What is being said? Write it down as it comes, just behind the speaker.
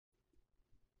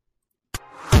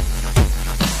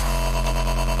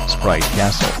Sprite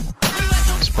Castle.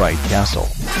 Sprite Castle.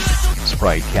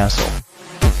 Sprite Castle.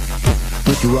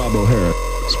 Mr. Rob O'Hara.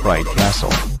 Sprite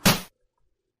Castle.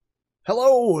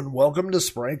 Hello and welcome to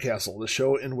Sprite Castle, the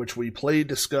show in which we play,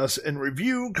 discuss, and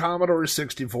review Commodore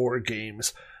 64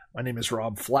 games. My name is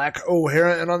Rob Flack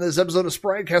O'Hara, and on this episode of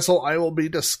Sprite Castle, I will be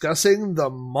discussing the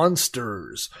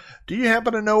Munsters. Do you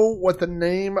happen to know what the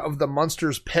name of the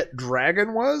Munsters' pet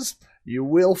dragon was? You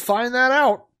will find that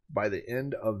out by the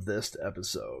end of this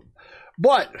episode.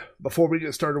 But before we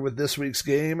get started with this week's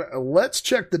game, let's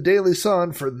check the Daily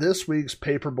Sun for this week's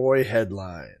Paperboy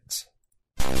headlines.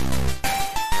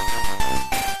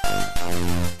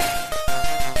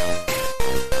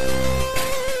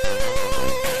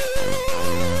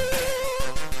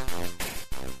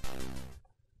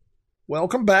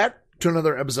 Welcome back to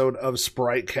another episode of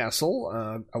Sprite Castle.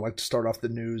 I like to start off the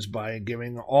news by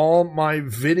giving all my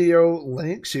video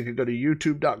links. You can go to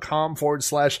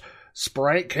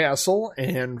youtube.com/Sprite Castle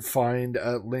and find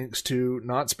links to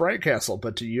not Sprite Castle,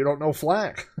 but to You Don't Know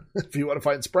Flack. If you want to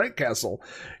find Sprite Castle,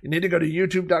 you need to go to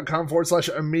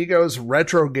youtube.com/Amigos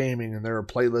Retro Gaming, and there are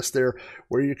playlists there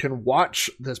where you can watch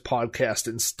this podcast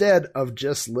instead of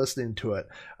just listening to it.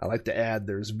 I like to add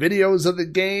there's videos of the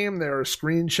game, there are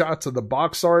screenshots of the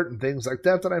box art and things like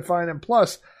that I find, and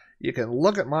plus you can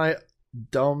look at my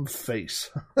dumb face.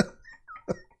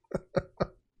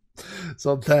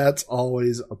 So that's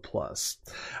always a plus.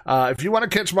 If you want to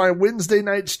catch my Wednesday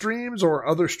night streams or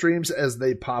other streams as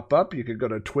they pop up, you can go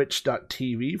to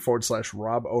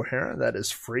twitch.tv/Rob O'Hara. That is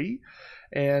free.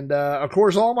 And, of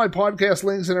course, all my podcast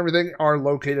links and everything are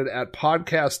located at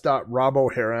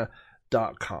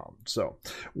podcast.robohara.com. So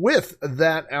with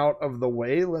that out of the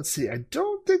way, let's see. I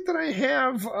don't think that I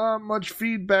have much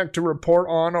feedback to report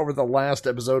on over the last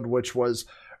episode, which was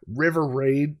River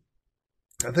Raid.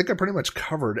 I think I pretty much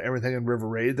covered everything in River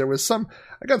Raid. I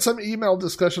got some email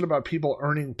discussion about people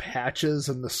earning patches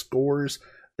and the scores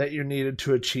that you needed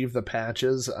to achieve the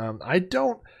patches. I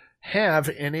don't have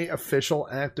any official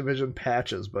Activision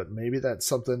patches, but maybe that's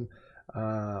something,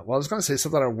 I was going to say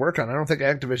something I work on. I don't think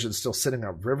Activision's still sitting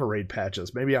on River Raid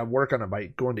patches. Maybe I work on it by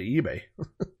going to eBay,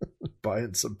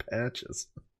 buying some patches.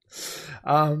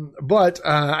 But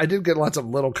I did get lots of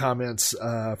little comments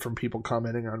from people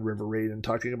commenting on River Raid and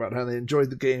talking about how they enjoyed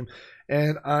the game,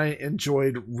 and I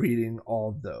enjoyed reading all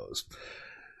of those.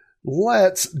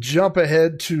 Let's jump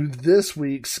ahead to this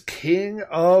week's King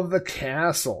of the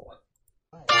Castle.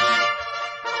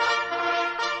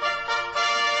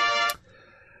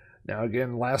 Now,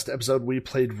 again, last episode we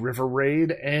played River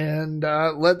Raid, and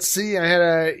let's see, I had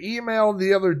an email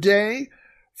the other day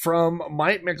from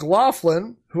Mike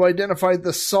McLaughlin, who identified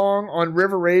the song on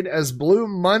River Raid as Blue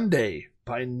Monday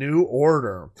by New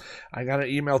Order. I got an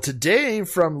email today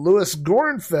from Louis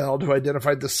Gorenfeld, who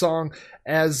identified the song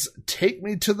as Take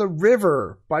Me to the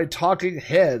River by Talking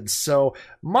Heads. So,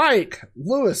 Mike,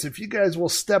 Louis, if you guys will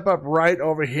step up right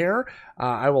over here,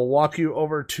 I will walk you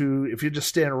over to, if you just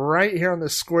stand right here on the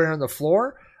square on the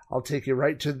floor, I'll take you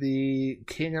right to the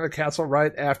King of the Castle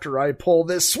right after I pull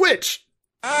this switch.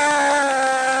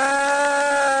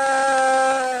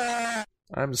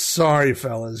 I'm sorry,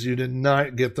 fellas, you did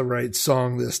not get the right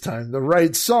song this time. The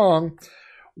right song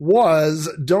was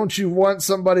Don't You Want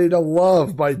Somebody to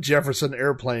Love by Jefferson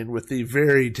Airplane, with the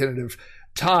very tentative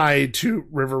tie to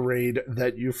River Raid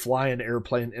that you fly an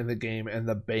airplane in the game and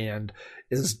the band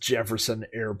is Jefferson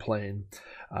Airplane.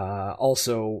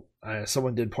 Also,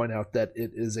 someone did point out that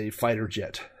it is a fighter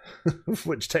jet,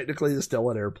 which technically is still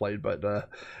an airplane, but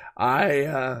all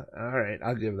right,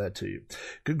 I'll give that to you.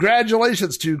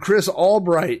 Congratulations to Chris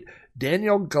Albright,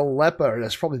 Daniel Galeppa, or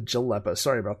that's probably Jaleppa,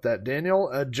 sorry about that,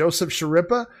 Daniel, Joseph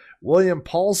Sharippa, William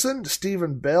Paulson,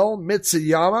 Stephen Bell,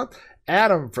 Mitsuyama,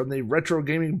 Adam from the Retro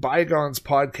Gaming Bygones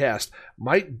podcast,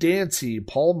 Mike Dancy,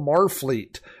 Paul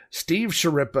Marfleet, Steve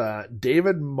Sharippa,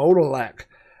 David Modolak,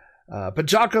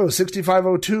 Pajako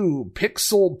 6502,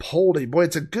 Pixel Poldy. Boy,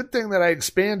 it's a good thing that I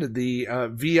expanded the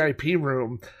VIP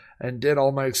room and did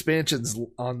all my expansions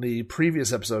on the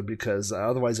previous episode, because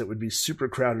otherwise it would be super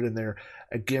crowded in there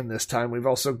again this time. We've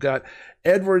also got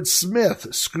Edward Smith,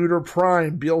 Scooter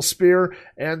Prime, Beal Spear,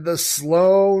 and the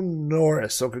Slow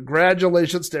Norris. So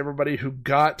congratulations to everybody who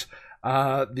got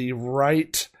the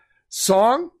right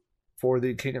song for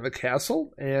the King of the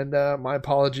Castle, and my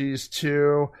apologies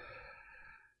to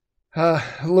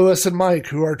Lewis and Mike,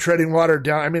 who are treading water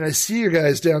down. I mean, I see you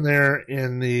guys down there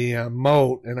in the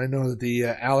moat, and I know that the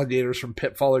alligators from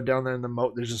Pitfall are down there in the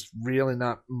moat. There's just really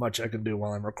not much I can do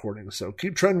while I'm recording. So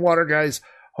keep treading water, guys.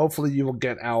 Hopefully you will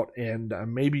get out, and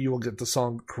maybe you will get the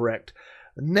song correct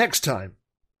next time.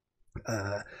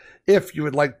 If you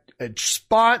would like a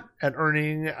spot at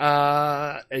earning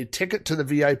a ticket to the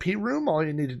VIP room, all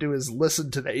you need to do is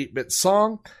listen to the 8-bit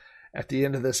song. At the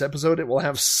end of this episode, it will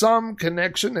have some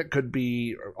connection. It could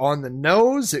be on the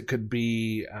nose. It could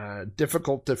be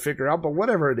difficult to figure out, but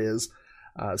whatever it is,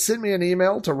 send me an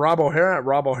email to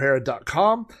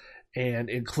robohara@robohara.com and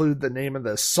include the name of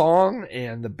the song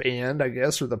and the band, I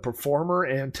guess, or the performer,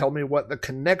 and tell me what the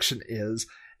connection is,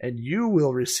 and you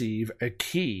will receive a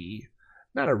key.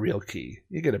 Not a real key.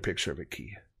 You get a picture of a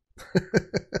key.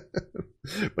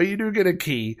 But you do get a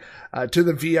key to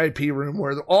the VIP room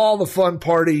where all the fun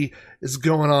party is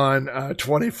going on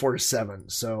 24/7.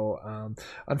 So,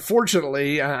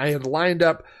 unfortunately, I had lined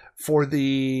up for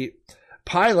the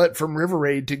pilot from River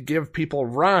Raid to give people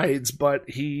rides, but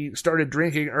he started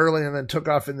drinking early and then took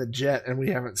off in the jet, and we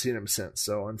haven't seen him since.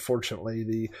 So, unfortunately,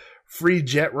 the free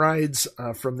jet rides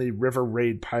from the River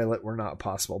Raid pilot were not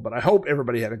possible. But I hope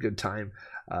everybody had a good time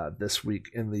this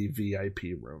week in the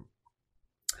VIP room.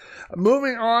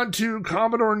 Moving on to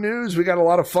Commodore news, we got a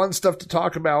lot of fun stuff to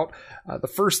talk about. The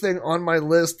first thing on my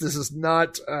list, this is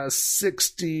not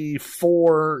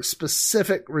 64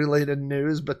 specific related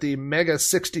news, but the Mega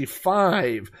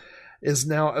 65 is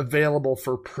now available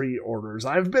for pre-orders.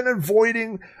 I've been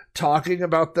avoiding talking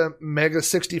about the Mega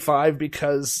 65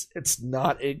 because it's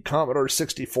not a Commodore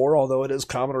 64, although it is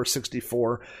Commodore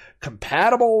 64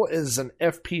 compatible. It is an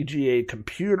FPGA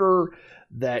computer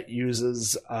that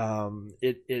uses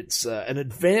it's an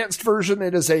advanced version.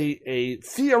 It is a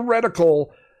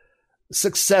theoretical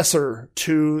successor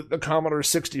to the Commodore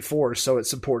 64, so it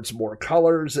supports more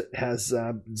colors. It has,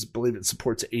 I believe it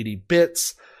supports 80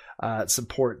 bits. It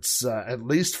supports at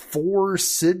least 4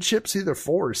 SID chips, either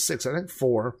 4 or 6, I think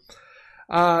 4.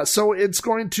 So it's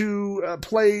going to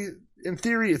play, in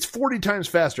theory, it's 40 times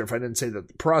faster, if I didn't say that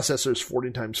the processor is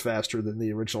 40 times faster than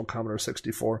the original Commodore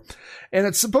 64. And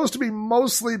it's supposed to be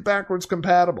mostly backwards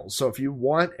compatible. So if you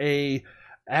want a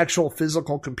actual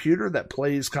physical computer that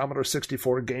plays Commodore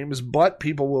 64 games, but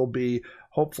people will be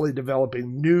hopefully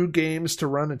developing new games to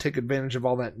run and take advantage of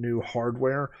all that new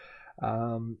hardware,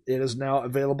 it is now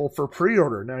available for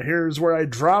pre-order. Now here's where I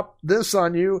drop this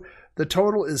on you. The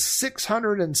total is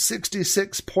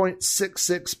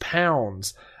 666.66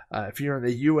 pounds. If you're in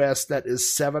the U.S., that is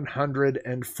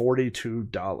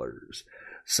 $742.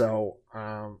 So,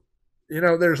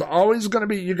 there's always going to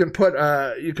be, you can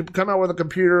come out with a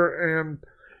computer and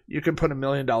you can put $1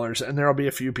 million, and there'll be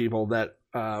a few people that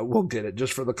will get it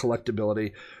just for the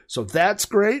collectability. So that's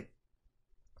great.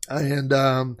 And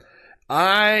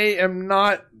I am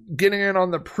not getting in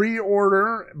on the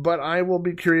pre-order, but I will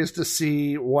be curious to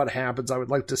see what happens. I would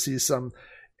like to see some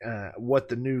what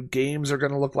the new games are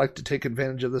going to look like to take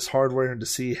advantage of this hardware and to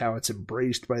see how it's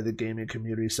embraced by the gaming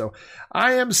community. So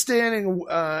I am standing,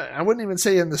 I wouldn't even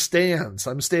say in the stands.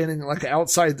 I'm standing like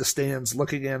outside the stands,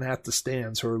 looking in at the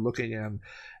stands who are looking in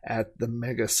at the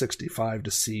Mega 65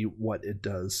 to see what it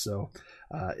does. So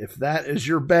if that is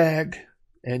your bag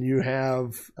and you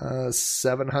have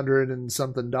 $700 and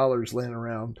something laying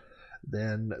around,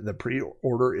 then the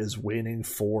pre-order is waiting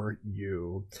for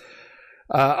you.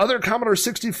 Other Commodore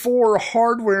 64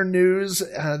 hardware news.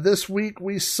 This week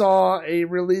we saw a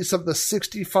release of the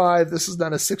 65. This is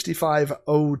not a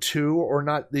 6502 or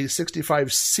not the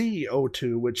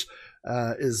 65C02, which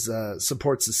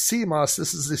supports the CMOS.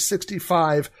 This is the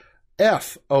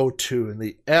 65F02, and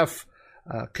the F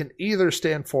can either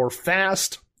stand for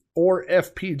fast or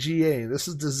FPGA. This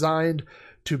is designed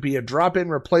to be a drop-in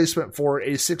replacement for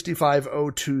a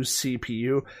 6502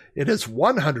 CPU. It is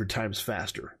 100 times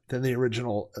faster than the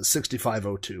original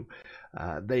 6502.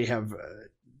 They have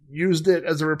used it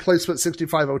as a replacement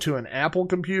 6502 in Apple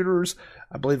computers.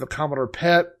 I believe a Commodore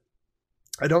PET.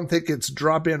 I don't think it's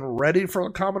drop-in ready for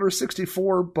a Commodore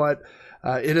 64, but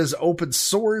it is open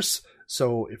source.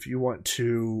 So if you want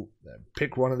to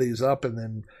pick one of these up and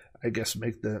then, I guess,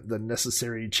 make the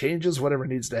necessary changes, whatever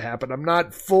needs to happen. I'm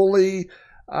not fully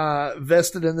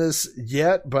vested in this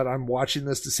yet, but I'm watching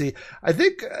this to see. I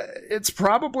think it's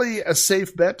probably a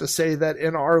safe bet to say that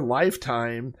in our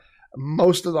lifetime,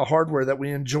 most of the hardware that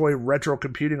we enjoy retro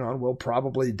computing on will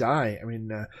probably die. I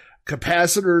mean,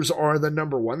 capacitors are the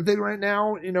number one thing right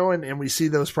now, and we see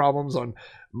those problems on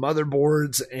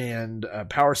motherboards and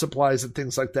power supplies and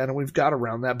things like that, and we've got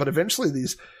around that. But eventually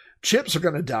these chips are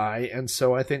going to die, and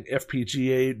so I think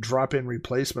FPGA drop-in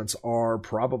replacements are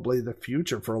probably the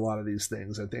future for a lot of these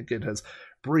things. I think it has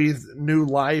breathed new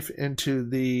life into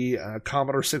the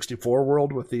Commodore 64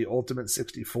 world with the Ultimate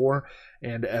 64,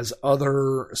 and as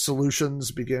other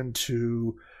solutions begin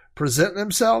to present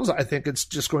themselves, I think it's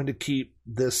just going to keep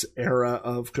this era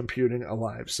of computing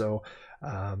alive. So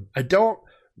I don't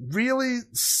really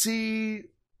see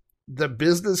the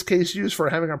business case used for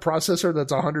having a processor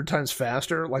that's 100 times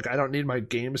faster. Like, I don't need my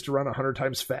games to run 100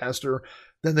 times faster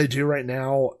than they do right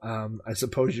now. I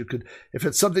suppose you could, if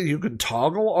it's something you can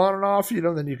toggle on and off,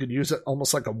 then you could use it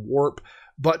almost like a warp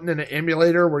button in an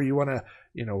emulator where you want to,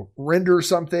 render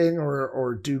something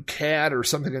or do CAD or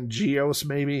something in Geos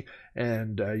maybe,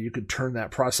 and you could turn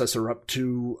that processor up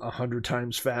to 100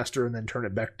 times faster and then turn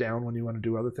it back down when you want to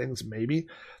do other things. Maybe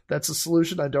that's a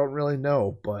solution. I don't really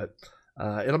know, but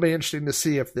it'll be interesting to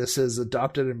see if this is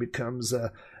adopted and becomes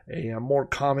a more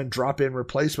common drop-in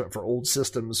replacement for old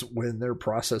systems when their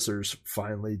processors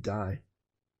finally die.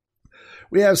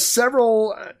 We have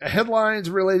several headlines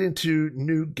relating to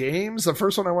new games. The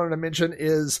first one I wanted to mention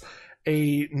is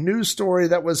a news story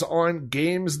that was on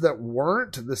Games That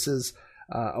Weren't. This is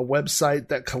a website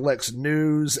that collects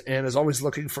news and is always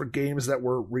looking for games that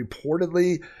were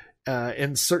reportedly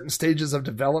in certain stages of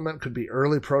development. Could be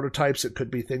early prototypes. It could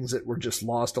be things that were just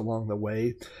lost along the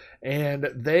way. And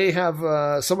they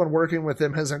have someone working with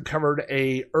them has uncovered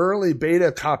a early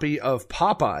beta copy of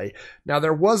Popeye. Now,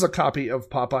 there was a copy of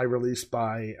Popeye released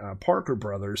by Parker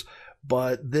Brothers,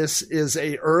 but this is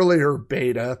a earlier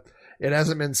beta. It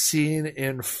hasn't been seen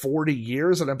in 40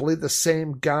 years, and I believe the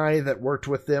same guy that worked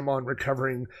with them on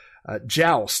recovering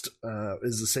Joust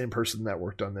is the same person that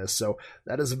worked on this. So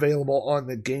that is available on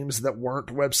the Games That Weren't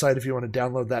website if you want to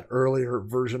download that earlier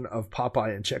version of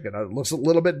Popeye and check it out. It looks a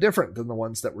little bit different than the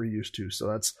ones that we're used to, so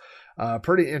that's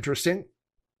pretty interesting.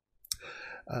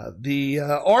 The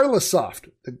Arlisoft,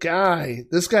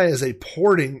 this guy is a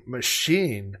porting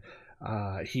machine.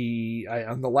 On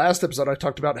the last episode, I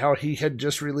talked about how he had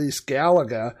just released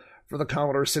Galaga for the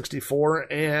Commodore 64,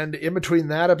 and in between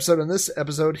that episode and this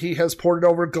episode, he has ported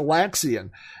over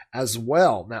Galaxian as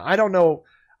well. Now, I don't know,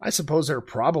 I suppose there are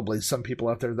probably some people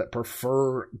out there that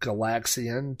prefer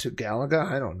Galaxian to Galaga,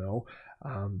 I don't know,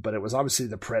 but it was obviously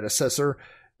the predecessor.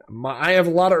 I have a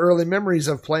lot of early memories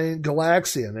of playing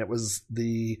Galaxian. It was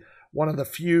one of the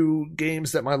few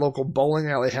games that my local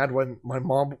bowling alley had when my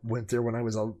mom went there when I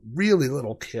was a really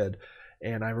little kid.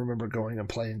 And I remember going and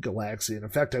playing Galaxian. In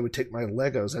fact, I would take my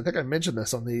Legos. I think I mentioned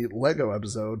this on the Lego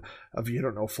episode of You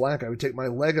Don't Know Flack. I would take my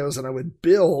Legos and I would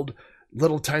build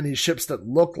little tiny ships that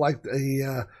looked like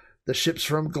the ships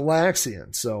from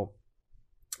Galaxian. So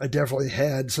I definitely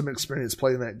had some experience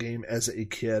playing that game as a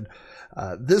kid.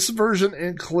 This version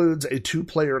includes a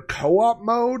 2-player co-op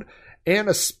mode and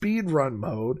a speedrun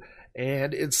mode.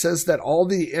 And it says that all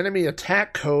the enemy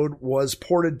attack code was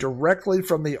ported directly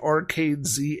from the arcade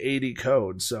Z80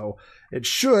 code. So it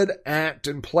should act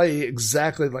and play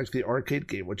exactly like the arcade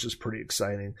game, which is pretty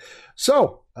exciting.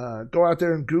 So go out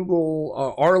there and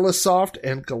Google Arlisoft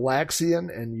and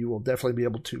Galaxian, and you will definitely be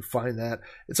able to find that.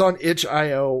 It's on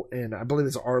itch.io, and I believe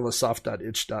it's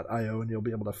arlisoft.itch.io, and you'll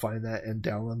be able to find that and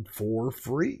download for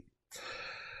free.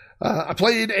 I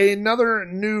played another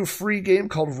new free game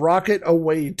called Rocket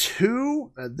Away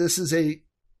 2. This is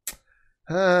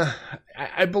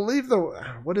I believe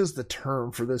what is the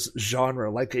term for this genre?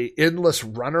 Like a endless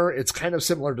runner. It's kind of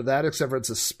similar to that, except for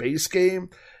it's a space game,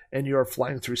 and you are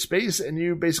flying through space, and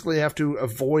you basically have to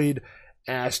avoid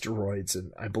asteroids.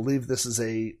 And I believe this is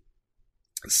a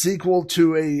sequel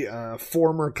to a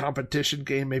former competition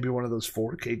game, maybe one of those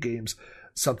 4K games,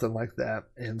 something like that.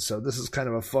 And so this is kind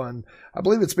of a fun, I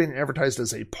believe it's being advertised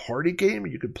as a party game.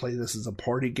 You could play this as a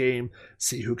party game,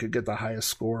 see who could get the highest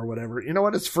score or whatever. You know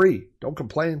what? It's free. Don't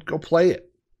complain. Go play it.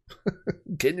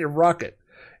 Get in your rocket.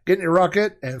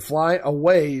 And fly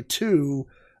away to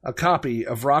a copy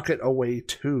of Rocket Away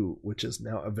 2, which is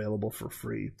now available for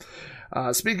free.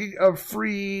 Speaking of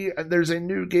free, there's a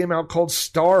new game out called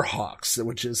Starhawks,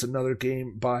 which is another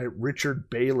game by Richard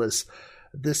Bayless.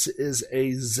 This is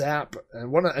a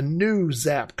a new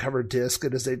Zap cover disc.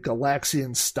 It is a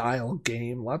Galaxian style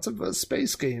game. Lots of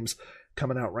space games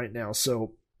coming out right now.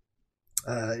 So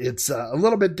it's a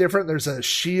little bit different. There's a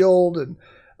shield, and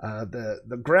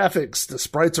the graphics, the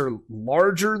sprites are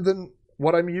larger than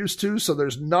what I'm used to. So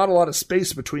there's not a lot of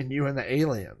space between you and the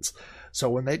aliens. So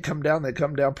when they come down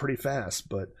pretty fast.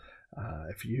 But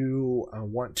if you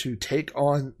want to take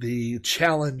on the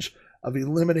challenge of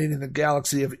eliminating the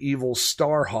galaxy of evil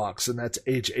Starhawks, and that's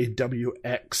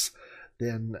HAWX,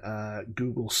 then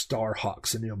Google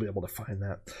Starhawks, and you'll be able to find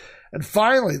that. And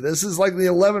finally, this is like the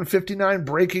 11:59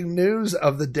 breaking news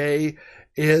of the day,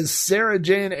 is Sarah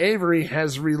Jane Avery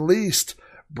has released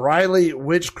Briley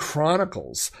Witch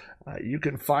Chronicles. You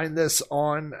can find this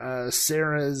on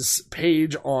Sarah's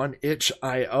page on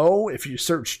itch.io. If you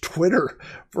search Twitter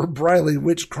for Briley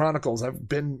Witch Chronicles, I've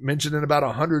been mentioning about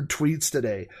 100 tweets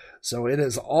today. So it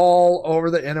is all over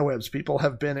the interwebs. People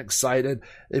have been excited.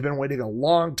 They've been waiting a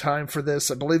long time for this.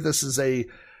 I believe this is a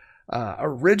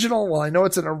original. Well, I know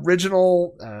it's an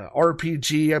original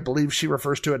RPG. I believe she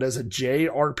refers to it as a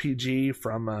JRPG.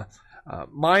 From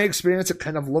my experience, it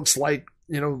kind of looks like,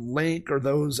 Link or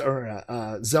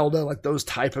Zelda, like those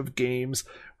type of games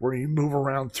where you move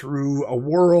around through a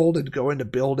world and go into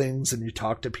buildings and you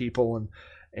talk to people,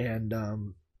 and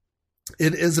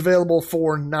it is available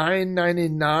for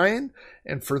 $9.99,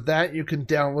 and for that you can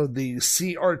download the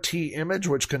CRT image,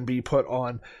 which can be put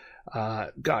on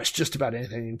just about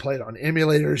anything. You can play it on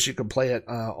emulators, you can play it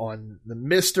on the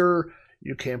Mister.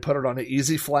 You can put it on an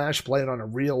Easy Flash, play it on a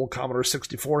real Commodore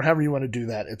 64, however you want to do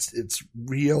that. It's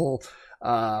real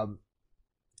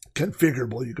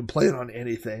configurable. You can play it on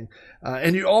anything.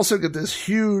 And you also get this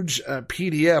huge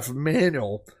PDF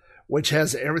manual, which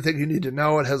has everything you need to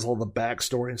know. It has all the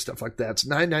backstory and stuff like that. It's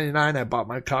 $9.99. I bought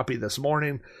my copy this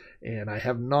morning, and I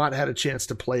have not had a chance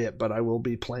to play it, but I will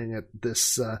be playing it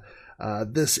this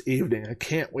evening. I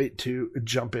can't wait to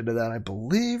jump into that. I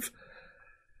believe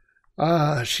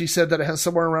she said that it has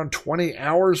somewhere around 20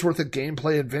 hours worth of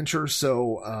gameplay adventure.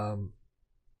 So,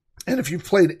 and if you've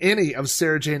played any of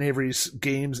Sarah Jane Avery's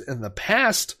games in the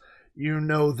past, you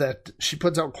know that she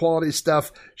puts out quality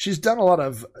stuff. She's done a lot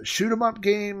of shoot 'em up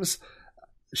games.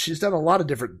 She's done a lot of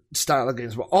different style of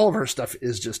games, but all of her stuff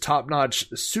is just top notch.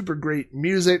 Super great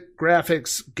music,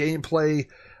 graphics, gameplay.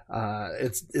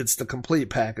 It's the complete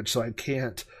package. So I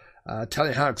can't tell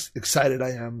you how excited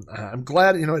I am. I'm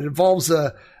glad, it involves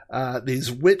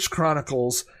these Witch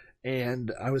Chronicles,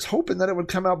 and I was hoping that it would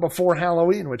come out before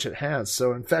Halloween, which it has.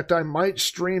 So in fact, I might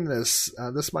stream this.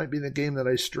 This might be the game that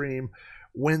I stream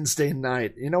Wednesday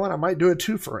night. You know what? I might do a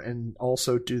twofer and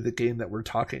also do the game that we're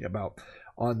talking about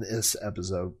on this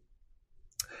episode.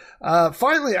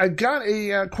 Finally, I got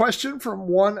a question from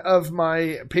one of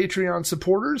my Patreon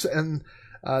supporters, and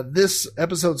this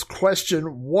episode's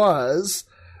question was,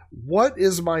 what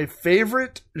is my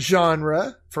favorite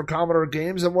genre for Commodore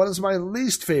games, and what is my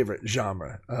least favorite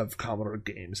genre of Commodore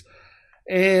games?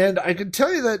 And I can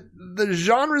tell you that the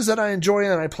genres that I enjoy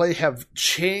and I play have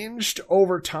changed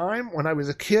over time. When I was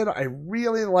a kid, I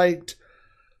really liked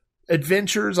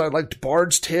adventures. I liked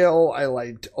Bard's Tale. I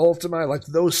liked Ultima. I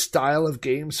liked those style of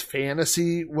games.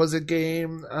 Fantasy was a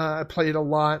game I played a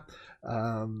lot.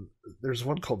 There's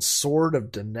one called Sword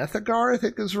of Denethgar, I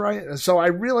think is right. So I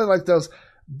really like those.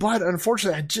 But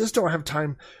unfortunately, I just don't have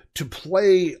time to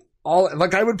play all.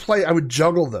 Like I would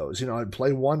juggle those. I'd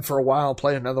play one for a while,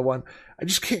 play another one. I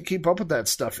just can't keep up with that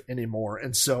stuff anymore.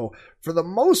 And so for the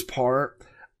most part,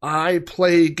 I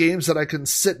play games that I can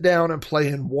sit down and play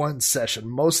in one session.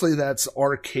 Mostly that's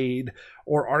arcade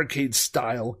or arcade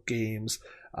style games.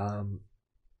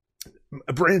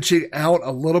 Branching out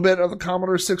a little bit of the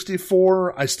Commodore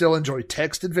 64, I still enjoy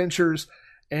text adventures,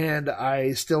 and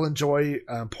I still enjoy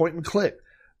point and click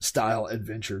style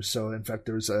adventures. So in fact,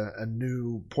 there's a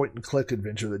new point and click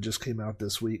adventure that just came out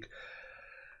this week.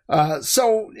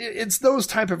 So it's those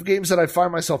type of games that I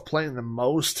find myself playing the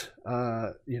most,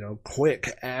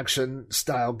 quick action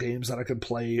style games that I can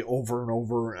play over and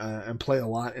over and play a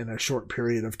lot in a short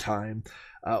period of time.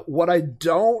 What I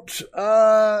don't,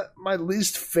 my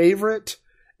least favorite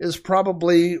is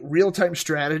probably real-time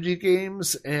strategy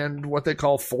games and what they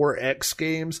call 4X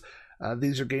games.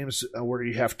 These are games where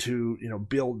you have to,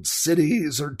 build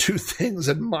cities or do things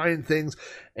and mine things.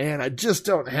 And I just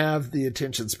don't have the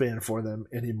attention span for them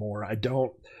anymore. I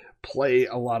don't play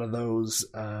a lot of those.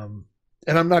 And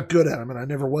I'm not good at them, and I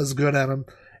never was good at them.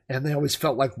 And they always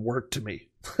felt like work to me.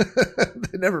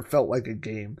 They never felt like a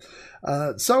game.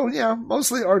 So yeah,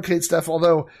 mostly arcade stuff.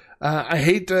 Although I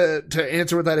hate to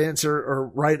answer with that answer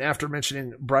or right after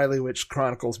mentioning Briley Witch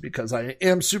Chronicles, because I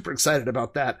am super excited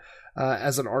about that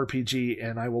as an RPG,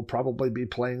 and I will probably be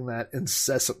playing that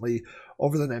incessantly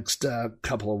over the next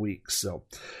couple of weeks. So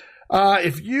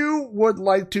if you would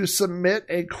like to submit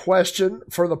a question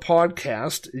for the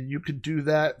podcast, you could do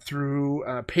that through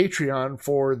Patreon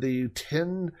for the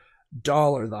 $10,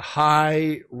 the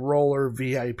high roller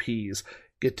VIPs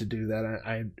get to do that.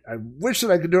 I wish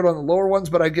that I could do it on the lower ones,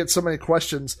 but I get so many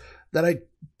questions that I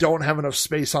don't have enough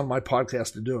space on my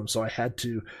podcast to do them. So I had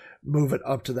to move it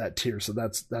up to that tier. So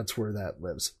that's where that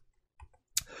lives.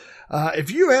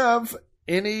 If you have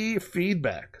any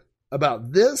feedback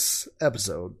about this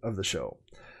episode of the show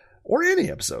or any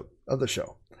episode of the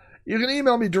show, you can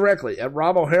email me directly at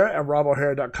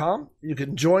robohara@robohara.com. You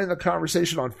can join the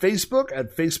conversation on Facebook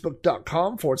at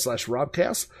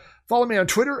facebook.com/Robcast. Follow me on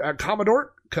Twitter at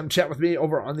Commodore. Come chat with me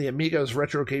over on the Amigos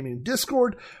Retro Gaming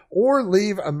Discord, or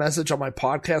leave a message on my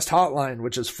podcast hotline,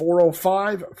 which is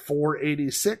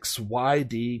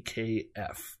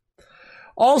 405-486-YDKF.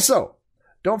 Also,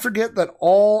 don't forget that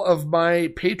all of my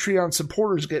Patreon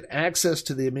supporters get access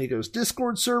to the Amigos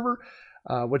Discord server,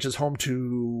 which is home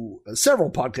to several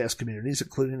podcast communities,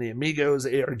 including the Amigos,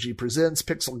 ARG Presents,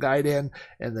 Pixel Gaiden,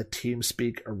 and the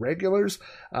TeamSpeak Irregulars.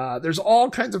 There's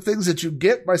all kinds of things that you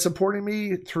get by supporting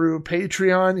me through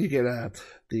Patreon. You get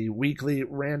the weekly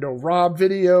Rando Rob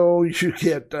video. You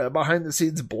get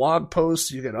behind-the-scenes blog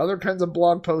posts. You get other kinds of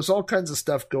blog posts, all kinds of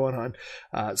stuff going on.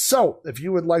 So if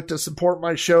you would like to support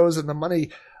my shows, and the money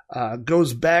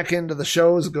goes back into the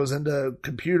shows, it goes into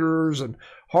computers and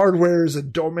hardwares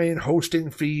and domain hosting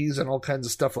fees and all kinds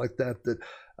of stuff like that,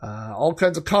 all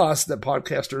kinds of costs that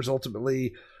podcasters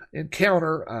ultimately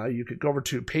encounter. You could go over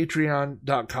to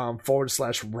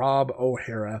patreon.com/Rob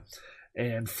O'Hara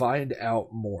and find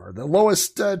out more. The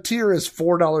lowest tier is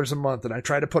 $4 a month, and I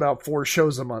try to put out 4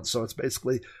 shows a month, so it's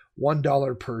basically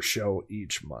 $1 per show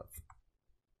each month.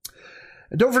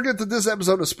 And don't forget that this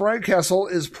episode of Sprite Castle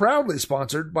is proudly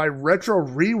sponsored by Retro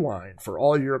Rewind. For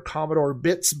all your Commodore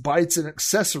bits, bytes, and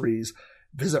accessories,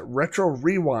 visit Retro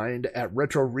Rewind at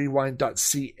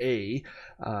retrorewind.ca.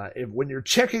 When you're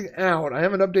checking out, I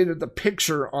haven't updated the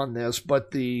picture on this,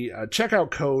 but the checkout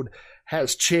code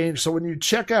has changed. So when you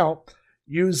check out,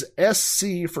 use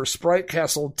SC for Sprite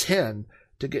Castle 10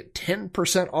 to get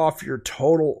 10% off your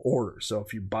total order. So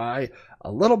if you buy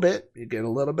a little bit, you get a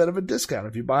little bit of a discount.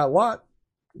 If you buy a lot,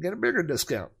 get a bigger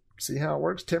discount. See how it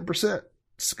works? 10%.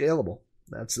 Scalable.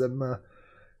 That's them,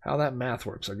 how that math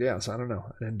works, I guess. I don't know.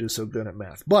 I didn't do so good at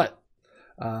math. But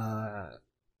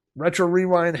Retro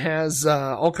Rewind has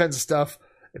all kinds of stuff.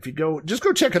 If you go, just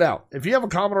go check it out. If you have a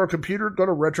Commodore computer, go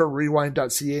to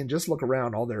retrorewind.ca and just look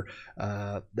around. All their,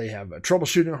 they have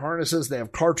troubleshooting harnesses, they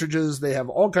have cartridges, they have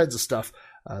all kinds of stuff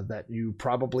that you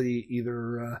probably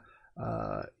either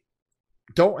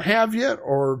don't have yet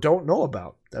or don't know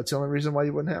about. That's the only reason why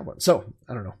you wouldn't have one. So,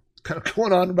 I don't know. Kind of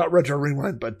going on about Retro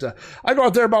Rewind, but I go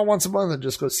out there about once a month and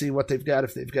just go see what they've got,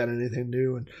 if they've got anything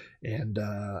new. And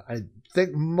I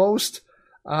think most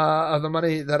of the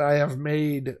money that I have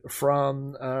made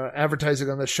from advertising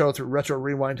on this show through Retro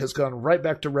Rewind has gone right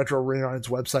back to Retro Rewind's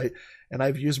website, and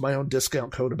I've used my own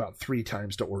discount code about 3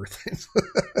 times to order things.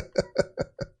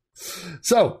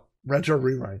 So, Retro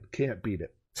Rewind, can't beat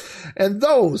it. And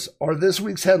those are this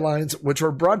week's headlines, which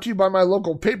were brought to you by my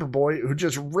local paperboy who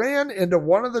just ran into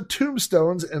one of the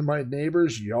tombstones in my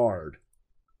neighbor's yard.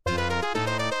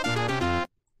 Got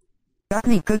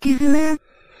any cookies in there?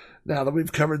 Now that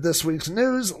we've covered this week's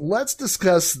news, let's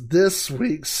discuss this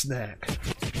week's snack.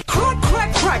 Crack,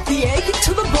 crack, crack the egg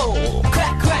into the bowl.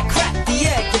 Crack, crack, crack the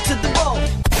egg into the bowl.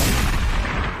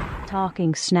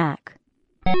 Talking snack.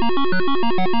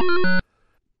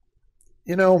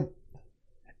 You know,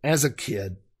 as a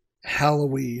kid,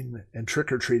 Halloween and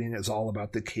trick-or-treating is all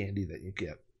about the candy that you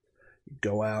get. You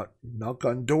go out, knock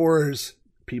on doors,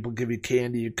 people give you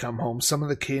candy, you come home. Some of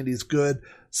the candy's good.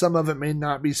 Some of it may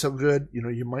not be so good. You know,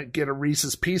 you might get a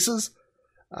Reese's Pieces,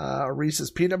 a Reese's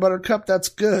Peanut Butter Cup. That's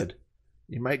good.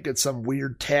 You might get some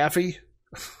weird taffy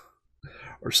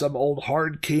or some old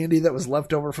hard candy that was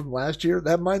left over from last year.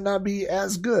 That might not be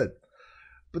as good.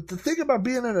 But the thing about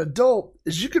being an adult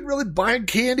is you can really buy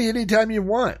candy anytime you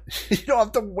want. You don't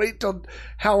have to wait till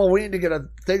Halloween to get a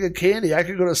thing of candy. I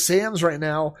could go to Sam's right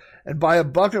now and buy a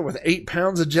bucket with 8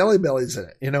 pounds of Jelly Bellies in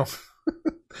it, you know.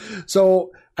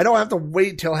 So I don't have to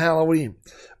wait till Halloween.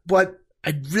 But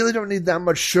I really don't need that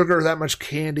much sugar, that much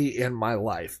candy in my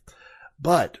life.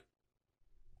 But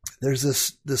there's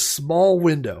this small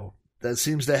window that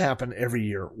seems to happen every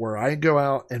year where I go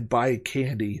out and buy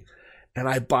candy, and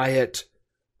I buy it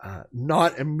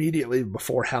not immediately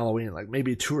before Halloween, like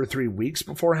maybe 2 or 3 weeks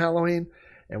before Halloween.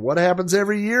 And what happens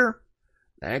every year?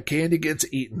 That candy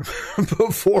gets eaten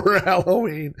before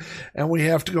Halloween, and we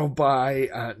have to go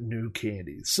buy new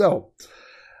candy. So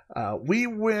we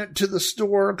went to the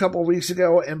store a couple of weeks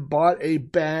ago and bought a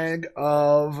bag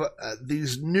of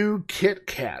these new Kit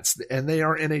Kats, and they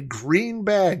are in a green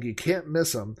bag. You can't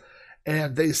miss them.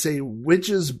 And they say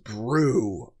Witch's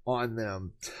Brew on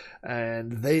them.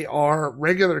 And they are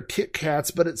regular Kit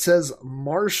Kats, but it says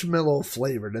marshmallow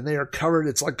flavored. And they are covered,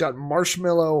 it's like got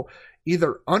marshmallow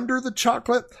either under the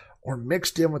chocolate or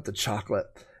mixed in with the chocolate.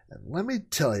 And let me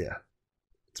tell you,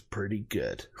 it's pretty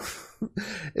good.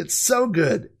 It's so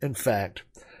good, in fact,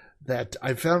 that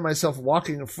I found myself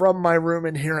walking from my room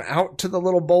in here out to the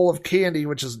little bowl of candy,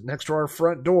 which is next to our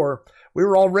front door. We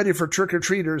were all ready for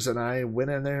trick-or-treaters, and I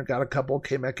went in there, got a couple,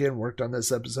 came back in, worked on this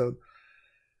episode.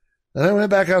 Then I went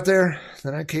back out there.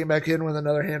 Then I came back in with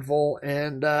another handful.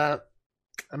 And I'm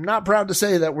not proud to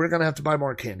say that we're going to have to buy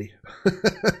more candy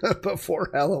before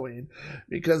Halloween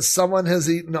because someone has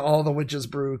eaten all the Witch's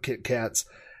Brew Kit Kats.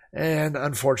 And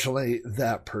unfortunately,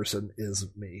 that person is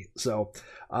me. So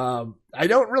I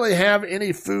don't really have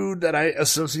any food that I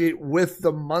associate with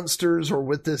the Munsters or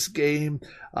with this game,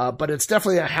 but it's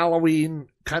definitely a Halloween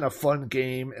kind of fun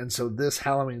game. And so this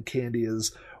Halloween candy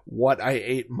is what I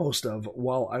ate most of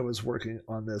while I was working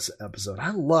on this episode. I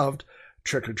loved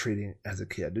trick-or-treating as a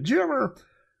kid. Did you ever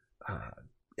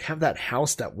have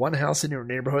that one house in your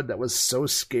neighborhood that was so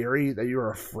scary that you were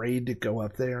afraid to go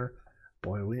up there?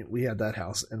 Boy, we had that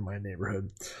house in my neighborhood.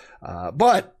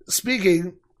 But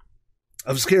speaking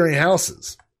of scary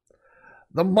houses,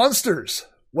 The Munsters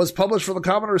was published for the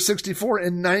Commodore 64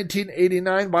 in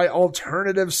 1989 by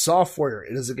Alternative Software.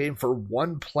 It is a game for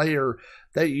one player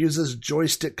that uses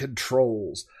joystick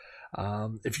controls.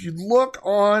 If you look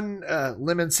on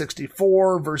Lemon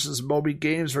 64 versus Moby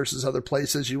Games versus other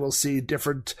places, you will see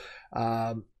different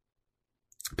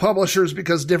publishers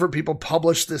because different people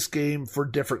publish this game for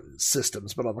different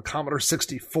systems. But on the Commodore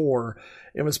 64,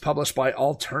 it was published by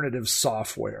Alternative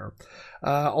Software.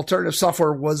 Alternative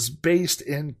Software was based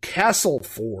in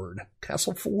Castleford,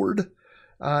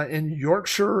 in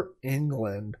Yorkshire,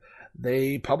 England.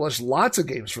 They published lots of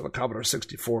games for the Commodore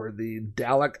 64. The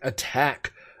Dalek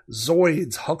Attack,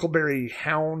 Zoids, Huckleberry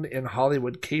Hound, and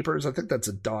Hollywood Capers. I think that's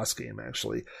a DOS game,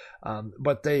 actually.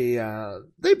 But they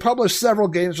published several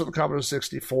games for the Commodore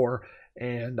 64,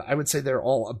 and I would say they're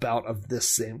all about of this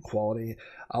same quality.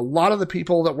 A lot of the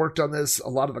people that worked on this, a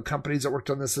lot of the companies that worked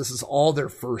on this is all their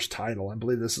first title. I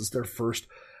believe this is their first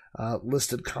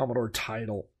listed Commodore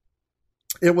title.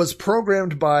 It was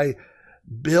programmed by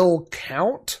Bill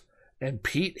Count and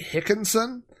Pete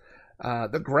Hickinson.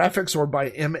 The graphics were by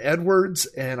M. Edwards,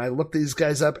 and I looked these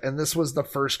guys up, and this was the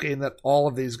first game that all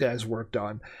of these guys worked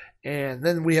on. And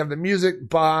then we have the music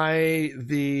by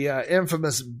the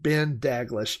infamous Ben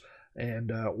Daglish.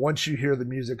 And once you hear the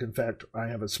music, in fact, I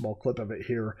have a small clip of it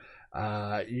here.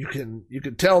 You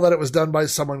can tell that it was done by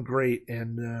someone great,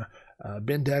 and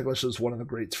Ben Daglish is one of the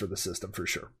greats for the system for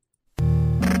sure.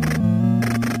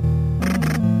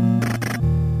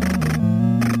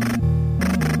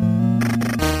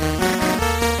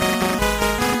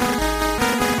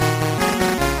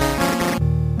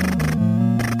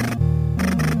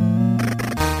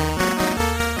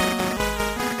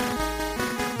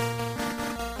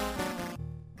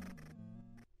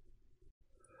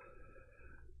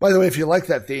 By the way, if you like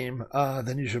that theme,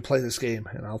 then you should play this game,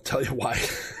 and I'll tell you why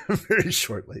very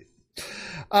shortly.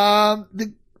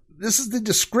 This is the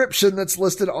description that's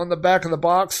listed on the back of the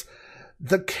box.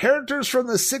 The characters from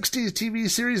the 60s TV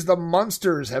series The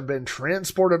Munsters have been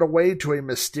transported away to a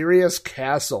mysterious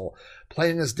castle.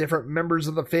 Playing as different members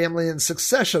of the family in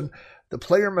succession, the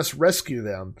player must rescue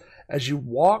them. As you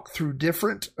walk through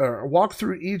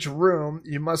each room,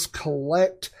 you must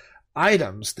collect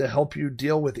items to help you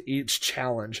deal with each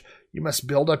challenge. You must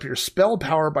build up your spell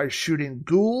power by shooting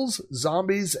ghouls,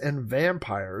 zombies, and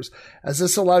vampires, as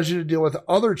this allows you to deal with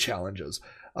other challenges.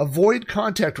 Avoid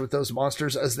contact with those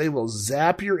monsters as they will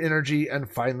zap your energy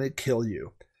and finally kill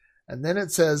you. And then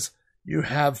it says, you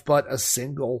have but a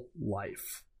single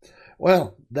life.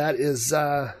 Well, that is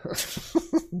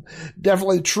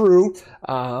definitely true.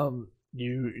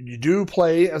 You do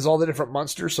play as all the different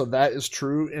monsters, so that is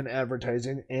true in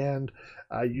advertising. And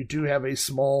you do have a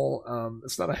small,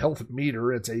 it's not a health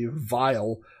meter, it's a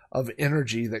vial of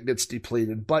energy that gets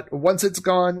depleted. But once it's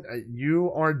gone,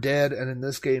 you are dead, and in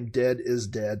this game, dead is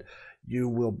dead. You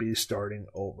will be starting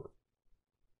over.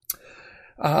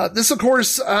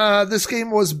 This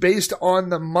game was based on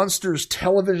the Munsters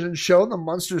television show. The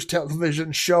Munsters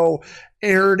television show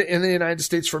aired in the United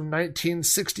States from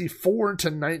 1964 to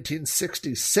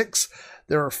 1966.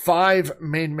 There are 5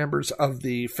 main members of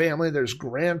the family. There's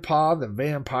Grandpa, the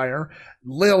vampire,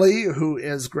 Lily, who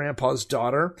is Grandpa's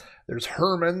daughter. There's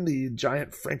Herman, the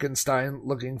giant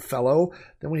Frankenstein-looking fellow.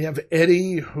 Then we have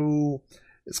Eddie, who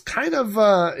is kind of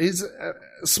he's a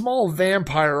small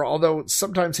vampire, although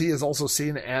sometimes he is also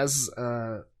seen as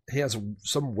he has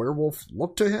some werewolf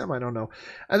look to him. I don't know.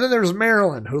 And then there's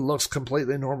Marilyn, who looks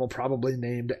completely normal, probably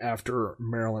named after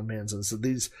Marilyn Manson. So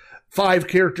these 5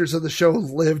 characters of the show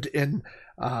lived in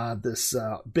this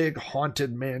big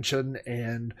haunted mansion,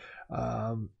 and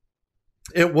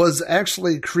it was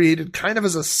actually created kind of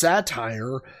as a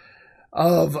satire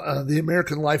of the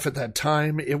American life at that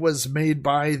time. It was made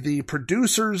by the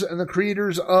producers and the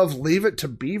creators of Leave It to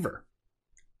Beaver.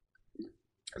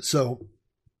 So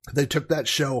they took that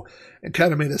show and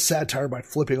kind of made a satire by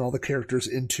flipping all the characters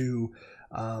into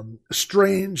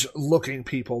strange looking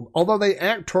people, although they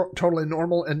act totally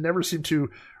normal and never seem to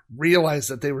realize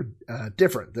that they were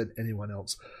different than anyone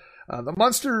else. The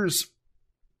Munsters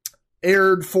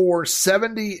aired for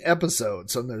 70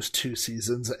 episodes on those 2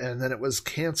 seasons, and then it was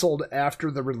canceled after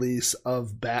the release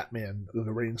of Batman.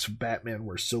 The ratings for Batman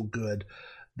were so good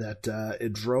that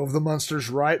it drove the Munsters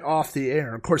right off the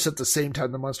air. Of course, at the same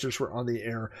time the Munsters were on the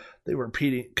air, they were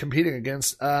competing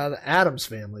against the Addams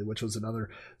Family, which was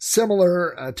another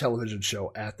similar television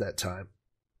show at that time.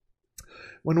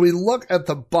 When we look at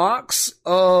the box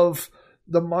of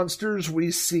the Munsters,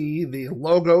 we see the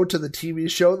logo to the TV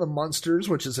show, The Munsters,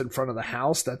 which is in front of the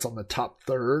house. That's on the top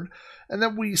third. And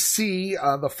then we see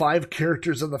the 5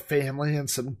 characters of the family and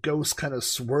some ghosts kind of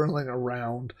swirling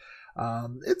around.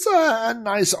 It's a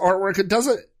nice artwork. It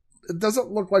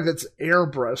doesn't look like it's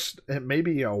airbrushed. It may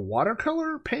be a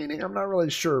watercolor painting. I'm not really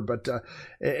sure, but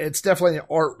it's definitely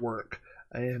artwork.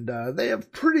 And they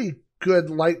have pretty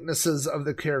good likenesses of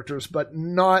the characters, but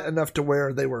not enough to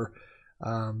where they were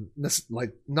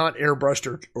like not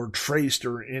airbrushed or traced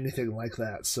or anything like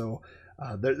that. So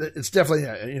it's definitely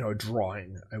a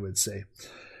drawing, I would say.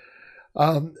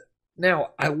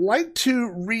 Now, I like to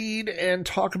read and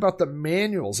talk about the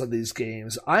manuals of these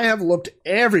games. I have looked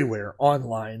everywhere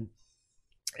online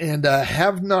and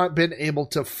have not been able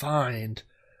to find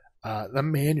the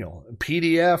manual, a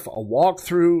PDF, a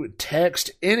walkthrough,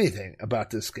 text, anything about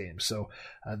this game. So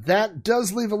that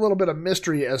does leave a little bit of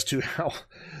mystery as to how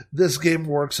this game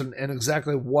works and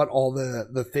exactly what all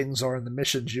the things are and the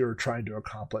missions you're trying to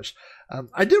accomplish.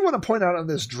 I did want to point out on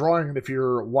this drawing, and if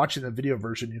you're watching the video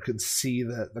version, you can see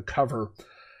the cover.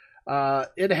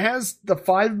 It has the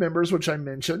 5 members, which I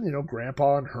mentioned,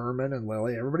 Grandpa and Herman and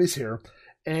Lily, everybody's here.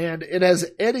 And it has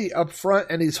Eddie up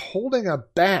front, and he's holding a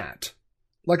bat,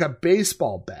 like a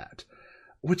baseball bat,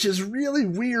 which is really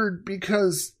weird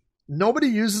because nobody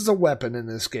uses a weapon in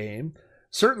this game.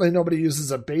 Certainly nobody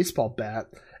uses a baseball bat.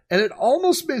 And it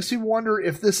almost makes you wonder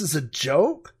if this is a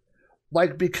joke,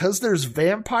 like because there's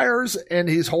vampires and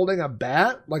he's holding a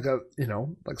bat, like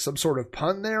like some sort of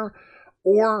pun there.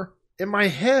 Or in my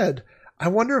head, I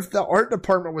wonder if the art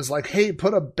department was like, hey,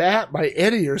 put a bat by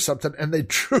Eddie or something, and they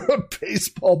drew a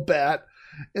baseball bat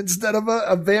instead of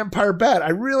a vampire bat. I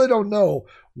really don't know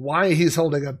why he's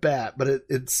holding a bat, but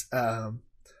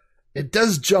it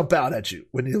does jump out at you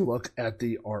when you look at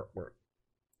the artwork.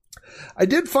 I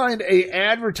did find a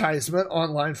advertisement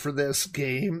online for this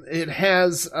game. It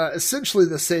has essentially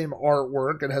the same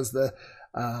artwork. It has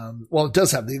it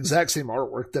does have the exact same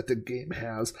artwork that the game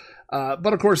has.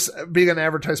 But of course, being an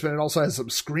advertisement, it also has some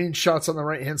screenshots on the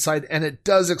right-hand side, and it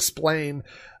does explain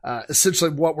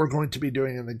essentially what we're going to be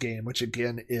doing in the game, which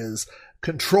again is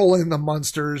controlling the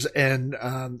Munsters and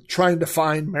trying to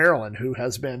find Marilyn, who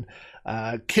has been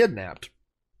kidnapped.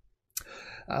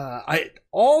 I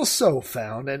also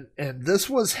found, and this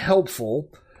was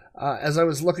helpful, as I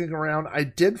was looking around, I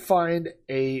did find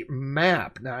a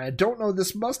map. Now, I don't know,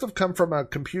 this must have come from a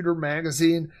computer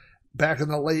magazine back in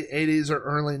the late 80s or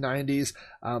early 90s,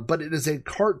 but it is a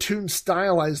cartoon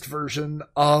stylized version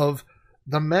of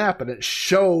the map, and it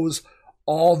shows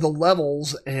all the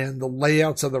levels and the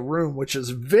layouts of the room, which is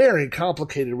very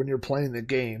complicated when you're playing the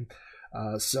game.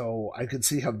 So I could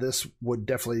see how this would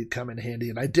definitely come in handy.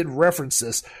 And I did reference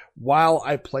this while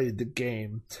I played the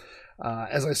game.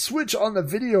 As I switch on the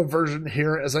video version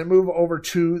here, as I move over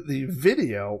to the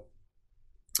video,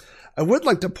 I would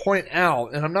like to point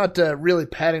out, and I'm not really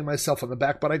patting myself on the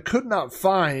back, but I could not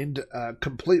find a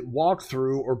complete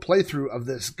walkthrough or playthrough of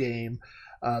this game,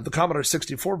 the Commodore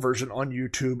 64 version, on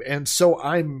YouTube, and so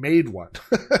I made one.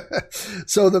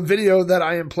 So the video that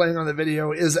I am playing on the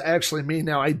video is actually me.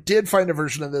 Now, I did find a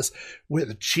version of this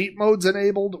with cheat modes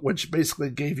enabled, which basically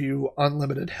gave you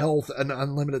unlimited health and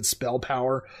unlimited spell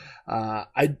power.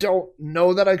 I don't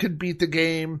know that I could beat the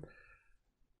game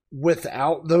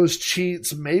without those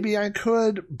cheats. Maybe I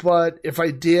could, but if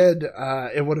I did,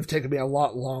 it would have taken me a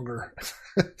lot longer.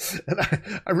 And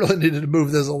I really needed to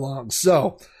move this along.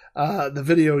 So the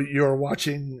video you're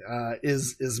watching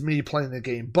is me playing the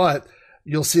game, but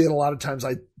you'll see it a lot of times.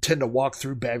 I tend to walk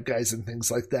through bad guys and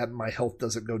things like that, and my health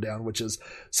doesn't go down, which is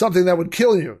something that would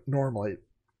kill you normally.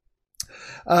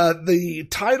 The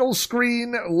title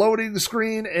screen, loading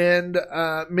screen, and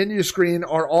menu screen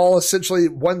are all essentially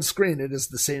one screen. It is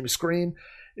the same screen.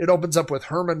 It opens up with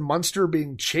Herman Munster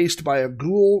being chased by a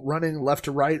ghoul running left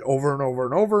to right over and over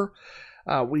and over.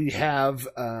 We have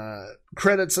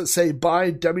credits that say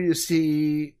by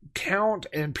W.C. Count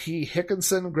and P.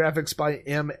 Hickinson, graphics by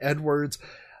M. Edwards.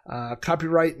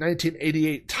 Copyright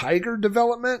 1988 Tiger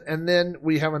development. And then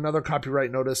we have another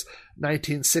copyright notice,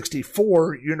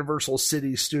 1964 Universal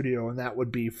City Studio, and that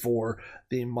would be for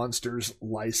the Munsters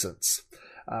license.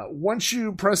 Once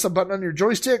you press a button on your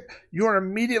joystick, you are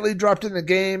immediately dropped in the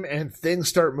game and things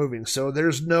start moving. So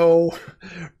there's no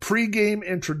pre-game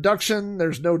introduction.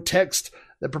 There's no text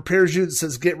that prepares you that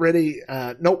says, get ready.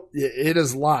 Nope, it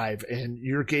is live and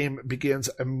your game begins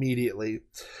immediately.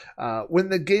 When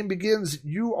the game begins,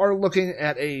 you are looking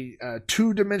at a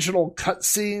two-dimensional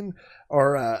cutscene,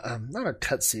 or not a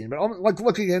cutscene, but like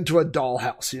looking into a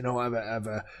dollhouse, of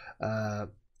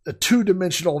a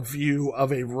two-dimensional view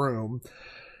of a room.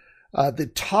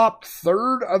 The top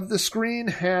third of the screen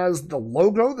has the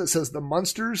logo that says the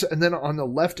Munsters, and then on the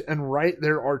left and right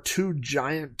there are two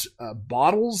giant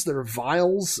bottles. They're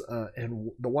vials,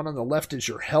 and the one on the left is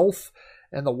your health,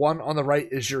 and the one on the right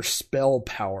is your spell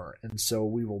power. And so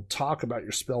we will talk about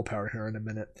your spell power here in a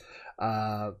minute.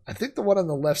 I think the one on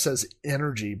the left says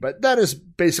energy, but that is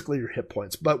basically your hit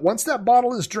points. But once that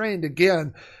bottle is drained,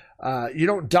 again, you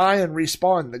don't die and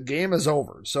respawn. The game is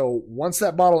over. So once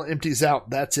that bottle empties out,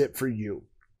 that's it for you.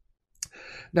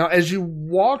 Now, as you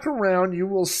walk around, you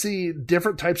will see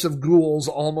different types of ghouls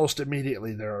almost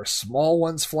immediately. There are small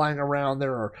ones flying around.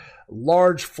 There are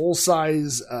large,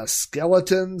 full-size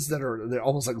skeletons they're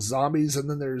almost like zombies. And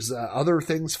then there's other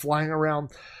things flying around.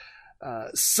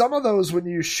 Some of those, when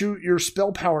you shoot, your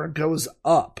spell power goes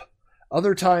up.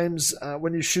 Other times,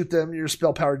 when you shoot them, your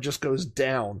spell power just goes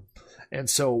down. And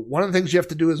so one of the things you have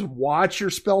to do is watch your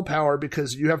spell power,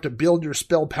 because you have to build your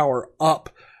spell power up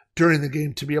during the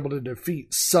game to be able to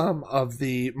defeat some of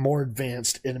the more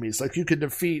advanced enemies. Like you can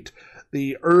defeat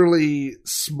the early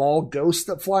small ghosts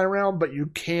that fly around, but you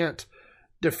can't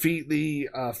defeat the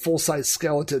full-size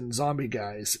skeleton zombie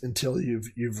guys until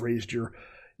you've raised your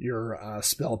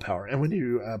spell power. And when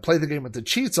you play the game with the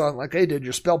cheats on, like I did,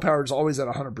 your spell power is always at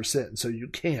 100%, and so you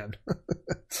can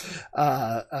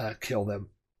kill them.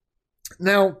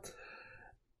 Now,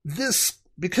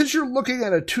 because you're looking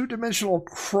at a two-dimensional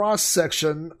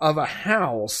cross-section of a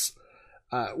house,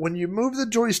 when you move the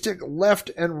joystick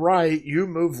left and right, you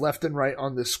move left and right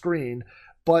on the screen,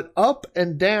 but up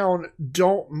and down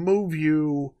don't move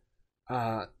you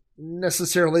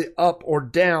necessarily up or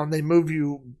down. They move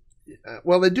you,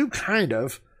 well, they do kind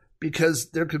of,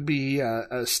 because there could be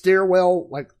a stairwell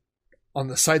like on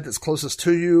the side that's closest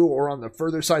to you or on the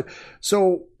further side.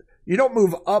 So you don't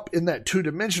move up in that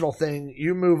two-dimensional thing.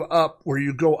 You move up where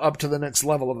you go up to the next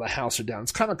level of the house or down.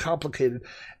 It's kind of complicated.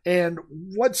 And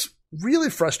what's really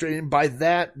frustrating by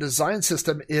that design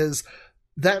system is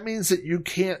that means that you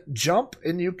can't jump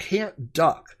and you can't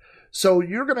duck. So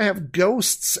you're going to have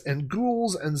ghosts and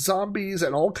ghouls and zombies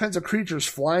and all kinds of creatures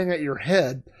flying at your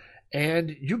head,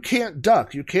 and you can't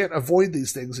duck. You can't avoid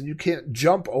these things, and you can't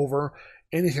jump over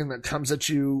anything that comes at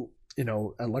you,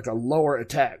 like a lower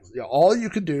attack. All you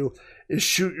can do is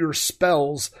shoot your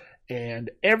spells, and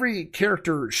every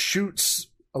character shoots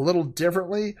a little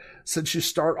differently. Since you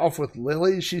start off with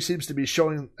Lily, she seems to be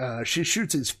showing, she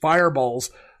shoots these fireballs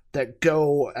that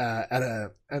go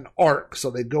at an arc.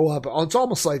 So they go up. It's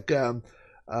almost like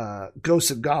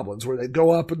Ghosts and Goblins, where they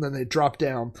go up and then they drop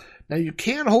down. Now you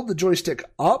can hold the joystick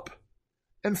up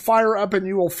and fire up, and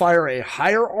you will fire a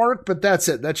higher arc, but that's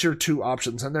it. That's your two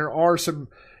options. And there are some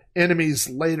enemies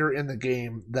later in the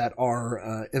game that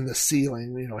are in the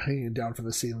ceiling, hanging down from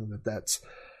the ceiling that's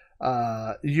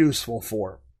useful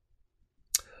for.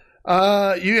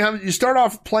 You start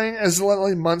off playing as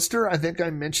Lily Munster. I think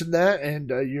I mentioned that, and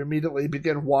you immediately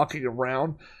begin walking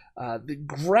around. The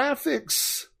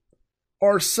graphics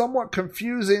are somewhat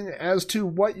confusing as to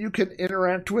what you can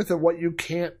interact with and what you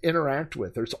can't interact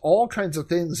with. There's all kinds of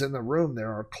things in the room.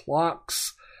 There are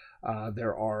clocks.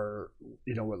 There are,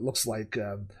 what looks like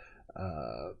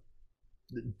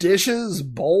dishes,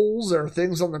 bowls. There are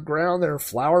things on the ground. There are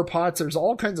flower pots. There's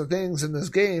all kinds of things in this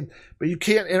game, but you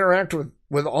can't interact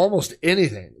with almost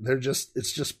anything.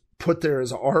 It's just put there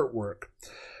as artwork.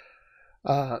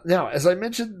 Now, as I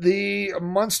mentioned, the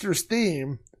Munsters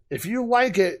theme, if you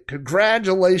like it,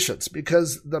 congratulations,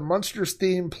 because the Munsters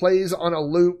theme plays on a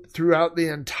loop throughout the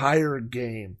entire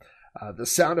game. The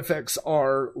sound effects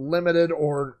are limited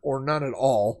or none at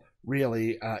all,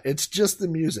 really. It's just the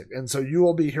music. And so you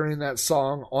will be hearing that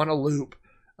song on a loop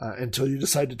until you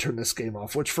decide to turn this game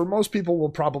off, which for most people will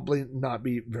probably not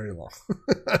be very long,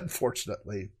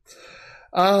 unfortunately.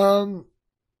 So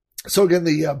again,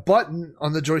 the button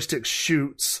on the joystick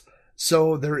shoots.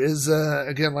 So there is,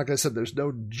 again, like I said, there's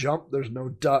no jump, there's no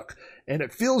duck. And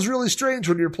it feels really strange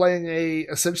when you're playing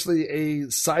essentially a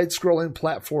side-scrolling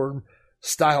platform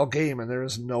style game, and there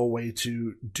is no way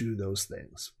to do those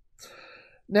things.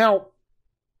 Now,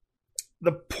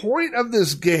 the point of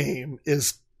this game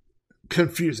is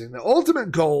confusing. The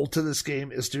ultimate goal to this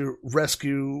game is to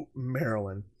rescue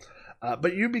Marilyn.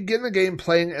 But you begin the game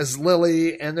playing as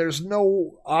Lily, and there's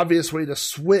no obvious way to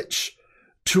switch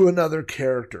to another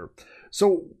character.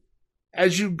 So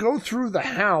as you go through the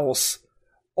house,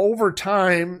 over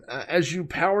time, as you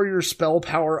power your spell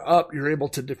power up, you're able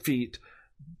to defeat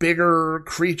bigger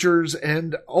creatures,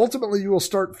 and ultimately you will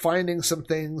start finding some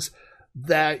things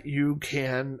that you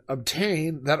can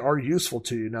obtain that are useful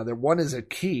to you. Now, one is a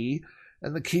key,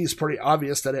 and the key is pretty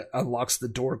obvious that it unlocks the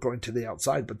door going to the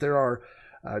outside, but there are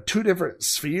two different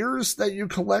spheres that you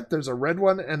collect. There's a red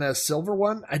one and a silver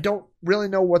one. I don't really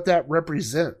know what that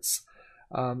represents.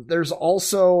 There's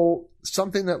also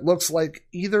something that looks like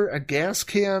either a gas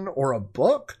can or a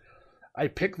book. I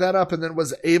picked that up and then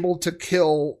was able to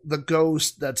kill the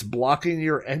ghost that's blocking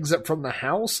your exit from the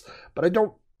house, but I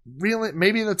don't really,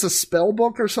 maybe that's a spell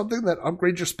book or something that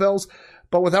upgrades your spells,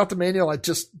 but without the manual, I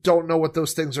just don't know what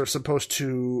those things are supposed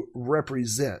to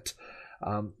represent.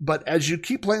 But as you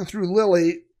keep playing through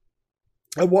Lily,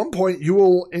 at one point you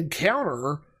will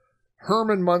encounter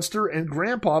Herman Munster and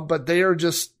Grandpa, but they are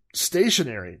just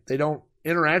stationary. They don't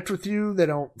interact with you. They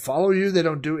don't follow you. They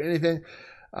don't do anything.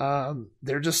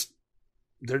 They're just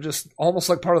almost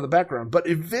like part of the background. But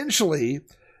eventually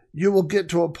you will get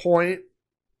to a point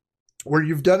where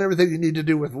you've done everything you need to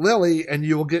do with Lily, and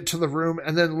you will get to the room,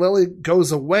 and then Lily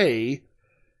goes away.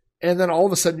 And then all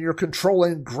of a sudden you're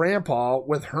controlling Grandpa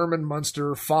with Herman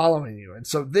Munster following you. And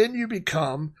so then you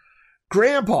become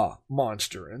Grandpa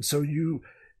Monster. And so you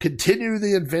continue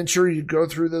the adventure. You go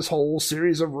through this whole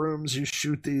series of rooms. You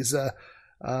shoot these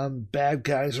bad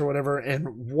guys or whatever.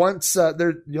 And once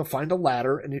you'll find a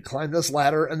ladder, and you climb this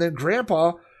ladder. And then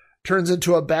Grandpa turns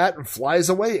into a bat and flies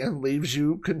away and leaves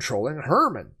you controlling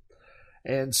Herman.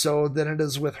 And so then it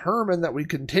is with Herman that we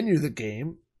continue the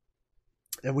game.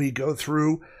 And we go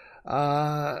through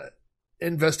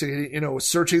investigating,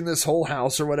 searching this whole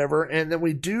house or whatever. And then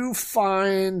we do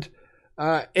find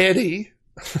Eddie,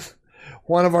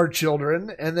 one of our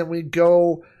children. And then we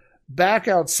go back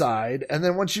outside. And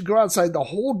then once you go outside, the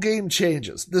whole game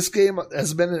changes. This game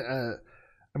has been,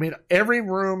 every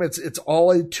room, it's all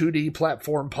a 2D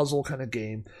platform puzzle kind of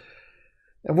game.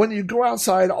 And when you go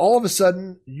outside, all of a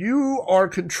sudden, you are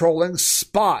controlling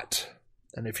Spot.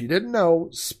 And if you didn't know,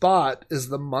 Spot is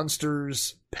the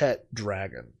Munster's pet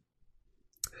dragon.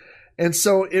 And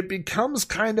so it becomes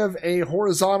kind of a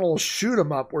horizontal shoot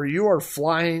 'em up where you are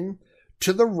flying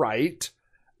to the right,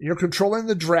 you're controlling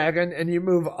the dragon, and you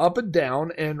move up and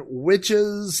down, and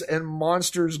witches and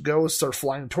monsters, ghosts are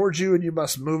flying towards you, and you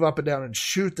must move up and down and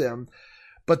shoot them.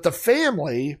 But the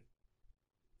family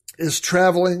is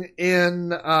traveling in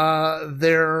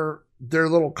their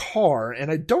little car,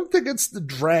 and I don't think it's the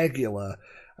Dragula.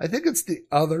 I think it's the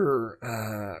other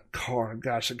car.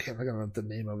 Gosh, I can't think of what the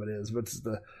name of it is, but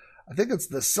I think it's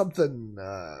the something.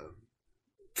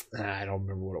 I don't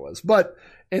remember what it was, but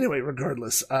anyway,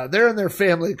 regardless, they're in their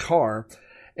family car,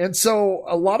 and so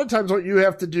a lot of times what you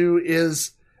have to do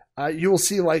is you will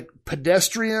see like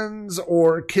pedestrians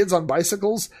or kids on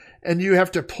bicycles, and you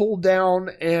have to hold down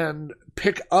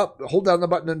the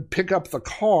button and pick up the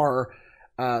car.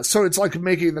 So it's like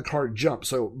making the car jump.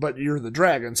 But you're the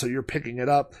dragon, so you're picking it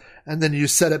up, and then you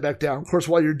set it back down. Of course,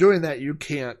 while you're doing that, you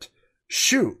can't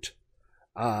shoot.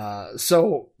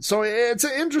 So it's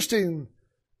an interesting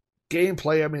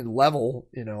gameplay. Level,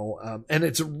 and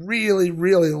it's really,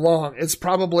 really long. It's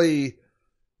probably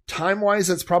time-wise,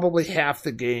 it's probably half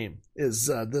the game is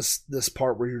this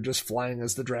part where you're just flying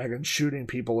as the dragon, shooting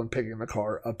people and picking the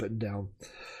car up and down.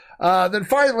 Then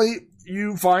finally,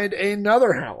 you find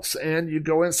another house, and you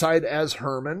go inside as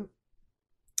Herman,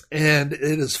 and it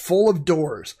is full of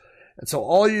doors. And so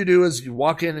all you do is you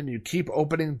walk in and you keep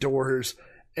opening doors,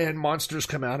 and monsters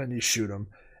come out and you shoot them.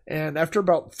 And after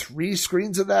about 3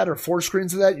 screens of that or 4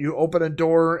 screens of that, you open a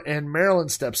door and Marilyn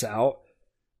steps out,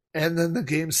 and then the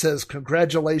game says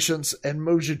congratulations and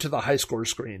moves you to the high score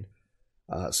screen.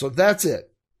 So that's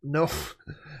it. No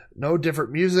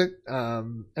different music.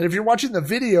 And if you're watching the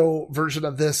video version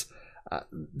of this,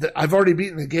 I've already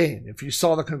beaten the game. If you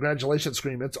saw the congratulations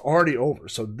screen, it's already over.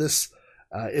 So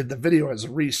the video has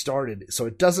restarted. So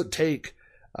it doesn't take,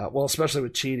 especially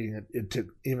with cheating, it took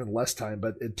even less time,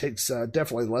 but it takes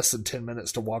definitely less than 10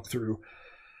 minutes to walk through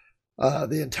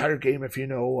the entire game if you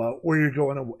know where you're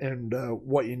going and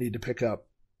what you need to pick up.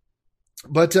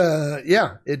 But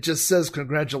it just says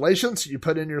congratulations. You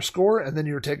put in your score, and then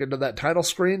you're taken to that title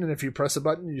screen, and if you press a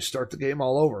button, you start the game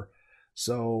all over.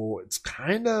 So it's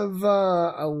kind of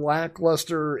a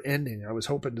lackluster ending. I was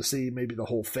hoping to see maybe the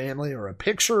whole family or a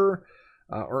picture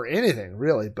or anything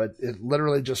really, but it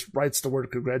literally just writes the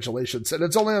word congratulations, and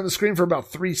it's only on the screen for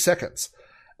about 3 seconds,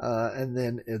 and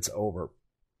then it's over.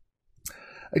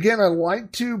 Again, I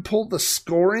like to pull the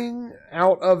scoring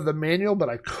out of the manual, but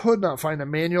I could not find a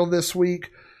manual this week.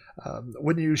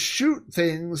 When you shoot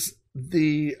things,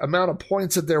 the amount of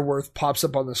points that they're worth pops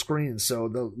up on the screen. So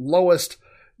the lowest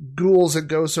ghouls and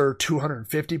ghosts are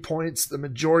 250 points. The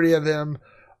majority of them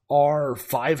are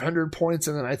 500 points.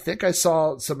 And then I think I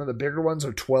saw some of the bigger ones are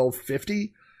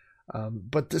 1250.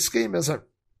 But this game isn't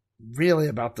really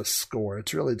about the score.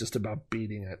 It's really just about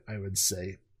beating it, I would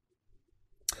say.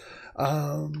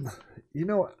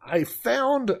 I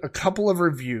found a couple of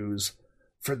reviews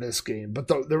for this game, but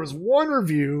there was one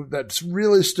review that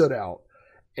really stood out,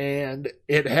 and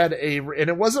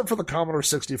it wasn't for the Commodore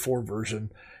 64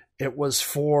 version. It was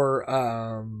for,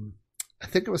 I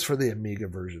think it was for the Amiga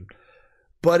version,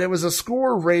 but it was a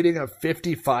score rating of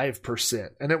 55%,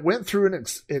 and it went through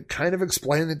and it kind of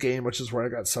explained the game, which is where I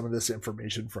got some of this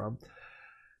information from.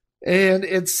 And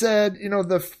it said,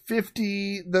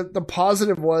 the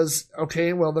positive was,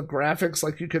 okay, well, the graphics,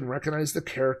 like you can recognize the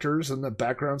characters and the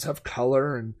backgrounds have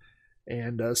color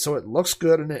and so it looks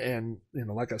good. And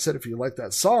like I said, if you like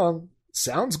that song, it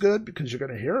sounds good because you're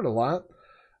going to hear it a lot.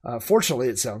 Fortunately,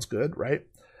 it sounds good, right?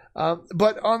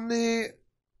 But on the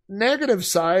negative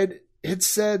side, it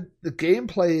said the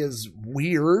gameplay is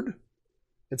weird.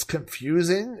 It's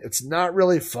confusing. It's not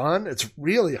really fun. It's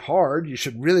really hard. You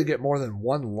should really get more than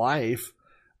one life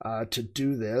to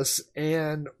do this.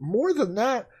 And more than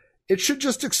that, it should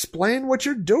just explain what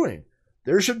you're doing.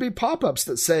 There should be pop-ups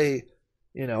that say,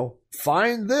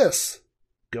 find this,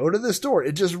 go to this door.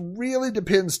 It just really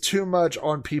depends too much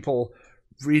on people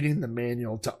reading the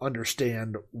manual to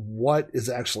understand what is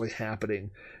actually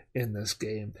happening in this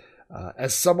game.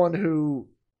 As someone who,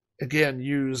 again,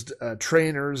 used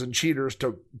trainers and cheaters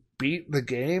to beat the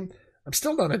game, I'm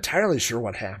still not entirely sure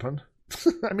what happened.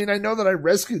 I mean, I know that I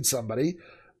rescued somebody,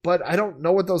 but I don't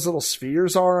know what those little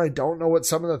spheres are. I don't know what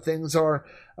some of the things are.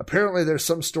 Apparently, there's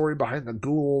some story behind the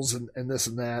ghouls and this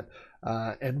and that,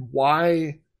 and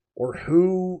why or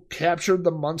who captured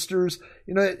the monsters.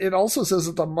 It also says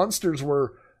that the monsters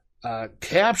were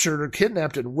captured or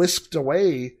kidnapped and whisked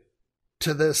away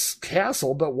to this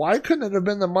castle, but why couldn't it have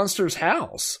been the monster's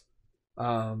house?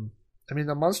 The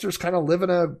monsters kind of live in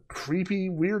a creepy,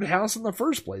 weird house in the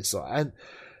first place, so I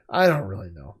don't really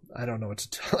know. I don't know what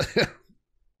to tell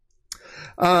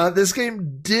you. This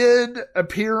game did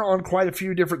appear on quite a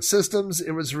few different systems.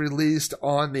 It was released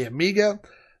on the Amiga,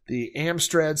 the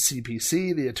Amstrad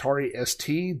CPC, the Atari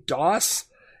ST, DOS,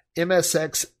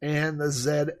 MSX, and the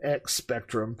ZX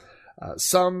Spectrum.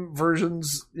 Some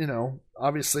versions,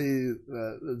 obviously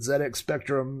the ZX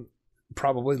Spectrum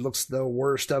probably looks the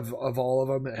worst of all of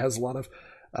them. It has a lot of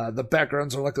the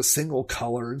backgrounds are like a single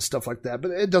color and stuff like that,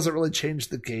 but it doesn't really change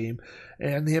the game.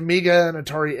 And the Amiga and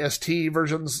Atari ST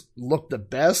versions look the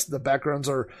best. The backgrounds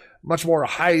are much more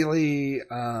highly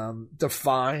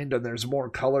defined and there's more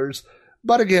colors.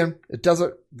 But again, it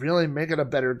doesn't really make it a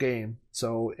better game.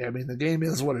 So, the game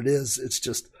is what it is. It's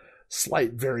just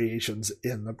slight variations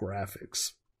in the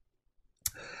graphics.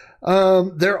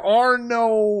 There are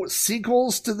no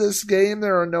sequels to this game.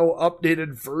 There are no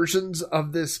updated versions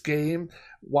of this game.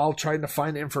 While trying to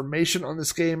find information on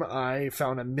this game, I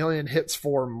found a million hits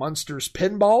for Monsters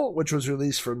Pinball, which was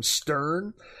released from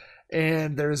Stern.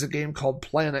 And there's a game called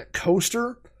Planet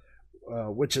Coaster,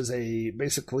 which is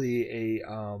basically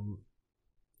a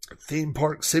theme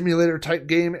park simulator type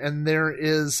game. And there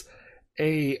is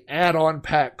a add-on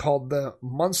pack called the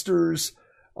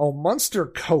Monster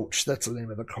Coach. That's the name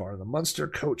of the car, the Monster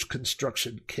Coach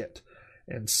Construction Kit.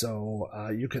 And so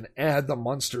you can add the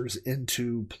monsters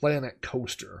into Planet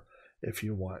Coaster if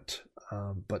you want.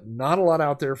 But not a lot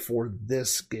out there for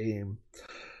this game.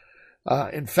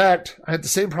 In fact, I had the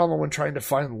same problem when trying to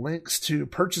find links to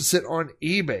purchase it on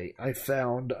eBay. I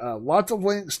found lots of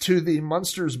links to the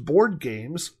Monsters board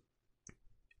games.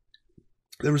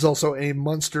 There was also a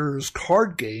Monsters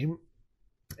card game.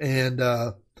 And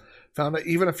found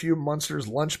even a few Monsters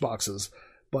lunchboxes.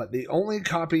 But the only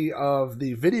copy of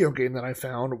the video game that I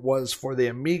found was for the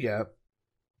Amiga,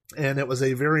 and it was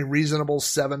a very reasonable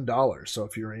 $7. So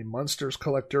if you're a Monsters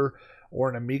collector or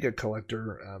an Amiga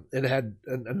collector, it had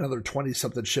another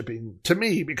 20-something shipping to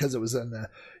me because it was in the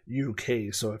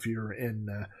UK. So if you're in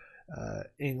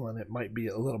England, it might be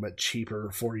a little bit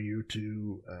cheaper for you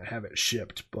to have it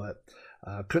shipped. But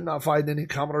could not find any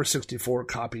Commodore 64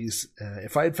 copies.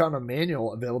 If I had found a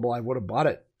manual available, I would have bought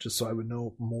it just so I would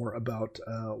know more about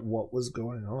what was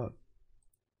going on.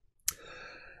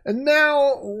 And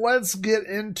now let's get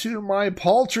into my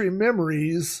paltry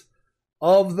memories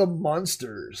of the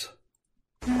Munsters.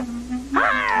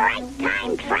 Alright,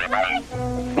 time travelers.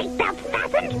 Seatbelts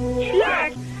fastened?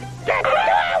 Yes. The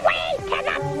doorway to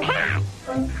the past.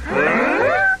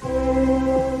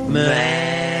 Memories.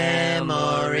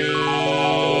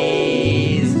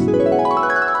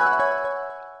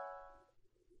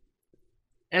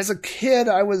 As a kid,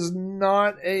 I was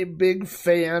not a big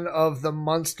fan of the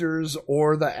Munsters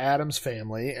or the Addams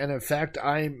Family, and in fact,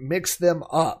 I mixed them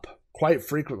up quite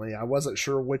frequently. I wasn't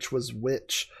sure which was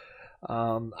which.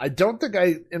 I don't think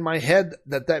in my head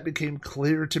that became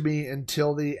clear to me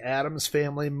until the Addams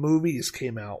Family movies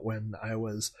came out when I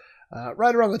was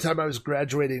right around the time I was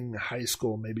graduating high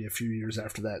school, maybe a few years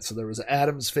after that. So there was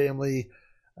Addams Family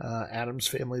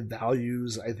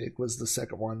Values, I think was the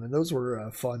second one, and those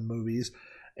were fun movies.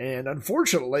 And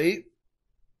unfortunately,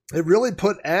 it really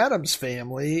put Addams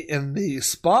Family in the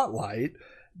spotlight,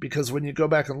 because when you go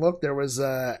back and look, there was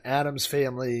a Addams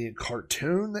Family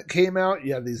cartoon that came out.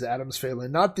 You have these Addams Family,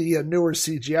 not the newer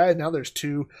CGI. Now there's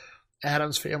two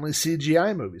Addams Family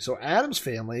CGI movies. So Addams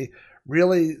Family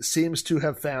really seems to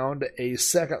have found a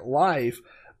second life,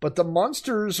 but the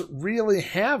Munsters really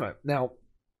haven't. Now,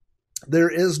 there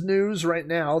is news right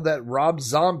now that Rob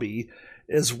Zombie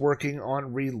is working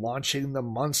on relaunching the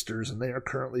Munsters, and they are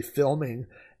currently filming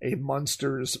a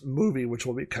Munsters movie, which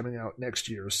will be coming out next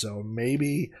year. So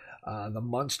maybe the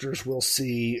Munsters will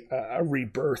see a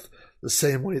rebirth the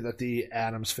same way that the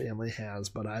Addams Family has,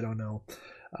 but I don't know.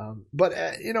 But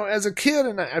as a kid,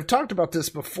 and I've talked about this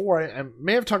before, I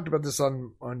may have talked about this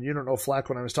on You Don't Know Flack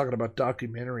when I was talking about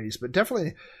documentaries, but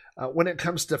definitely when it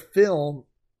comes to film,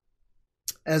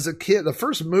 as a kid, the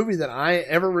first movie that I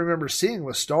ever remember seeing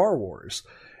was Star Wars.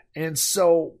 And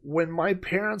so when my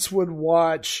parents would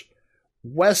watch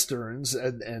Westerns,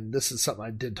 and this is something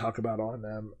I did talk about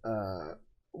on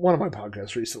one of my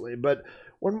podcasts recently, but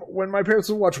when my parents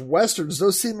would watch Westerns,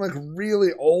 those seemed like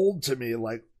really old to me.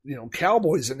 Like,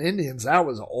 Cowboys and Indians, that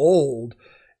was old.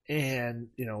 And,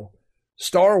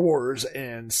 Star Wars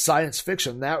and science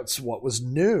fiction, that's what was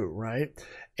new, right?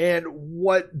 And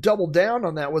what doubled down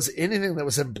on that was anything that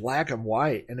was in black and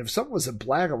white. And if something was in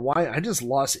black and white, I just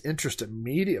lost interest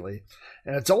immediately.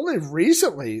 And it's only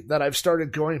recently that I've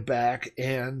started going back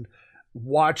and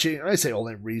watching. I say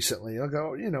only recently. I'll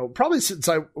go, probably since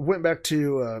I went back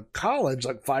to college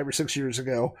like 5 or 6 years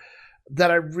ago,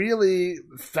 that I really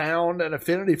found an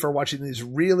affinity for watching these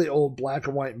really old black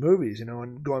and white movies,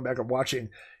 and going back and watching,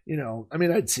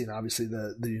 I'd seen obviously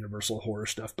the Universal horror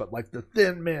stuff, but like the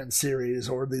Thin Man series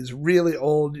or these really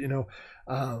old, and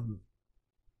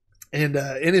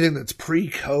anything that's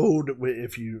pre-code,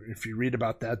 if you read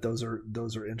about that, those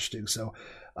are interesting. So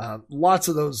lots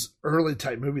of those early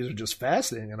type movies are just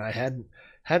fascinating, and I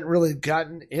hadn't really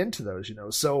gotten into those,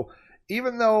 So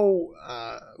even though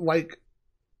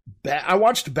I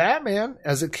watched Batman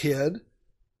as a kid,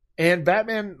 and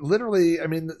Batman literally,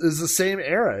 is the same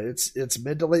era. It's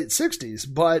mid to late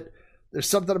 60s, but there's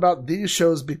something about these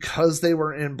shows, because they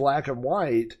were in black and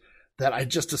white, that I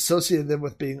just associated them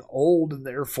with being old and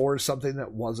therefore something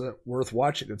that wasn't worth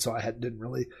watching. And so I didn't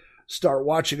really start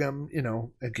watching them,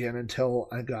 again until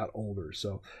I got older.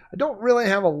 So I don't really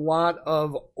have a lot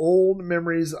of old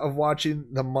memories of watching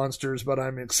the Munsters, but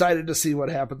I'm excited to see what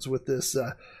happens with this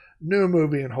new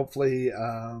movie, and hopefully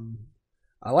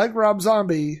I like Rob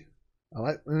Zombie. I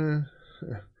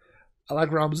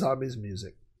like Rob Zombie's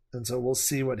music, and so we'll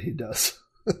see what he does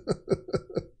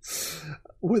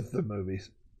with the movies.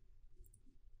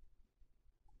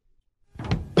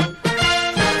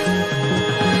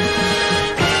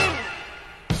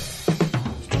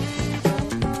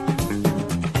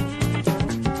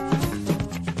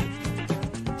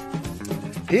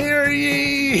 Hear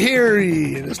ye, hear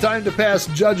ye. It is time to pass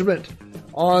judgment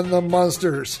on the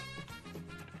Munsters.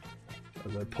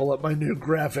 As I pull up my new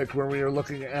graphic where we are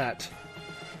looking at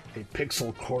a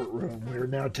pixel courtroom. We are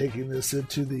now taking this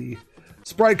into the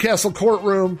Sprite Castle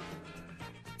courtroom.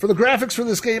 For the graphics for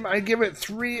this game, I give it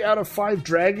 3 out of 5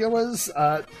 Dragulas.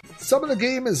 Some of the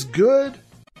game is good,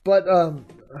 but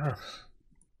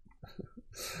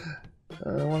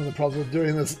one of the problems with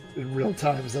doing this in real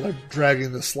time is that I'm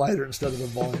dragging the slider instead of the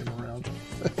volume around.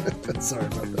 Sorry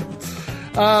about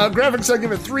that. Graphics, I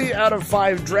give it 3 out of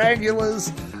 5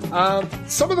 Dragulas.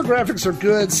 Some of the graphics are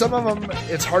good. Some of them,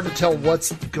 it's hard to tell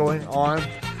what's going on.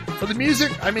 For the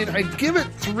music, I give it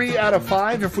 3 out of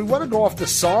 5. If we want to go off the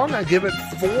song, I give it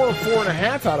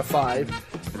 4.5 out of 5.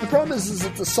 The problem is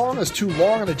that the song is too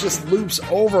long and it just loops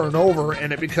over and over,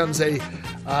 and it becomes a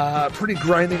pretty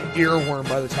grinding earworm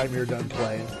by the time you're done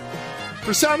playing.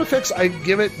 For sound effects, I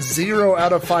give it 0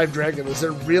 out of 5 Dragulas.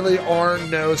 There really are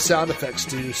no sound effects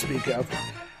to speak of.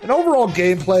 And overall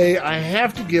gameplay, I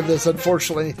have to give this,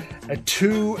 unfortunately, a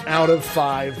 2 out of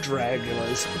 5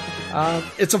 Dragulas.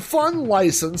 It's a fun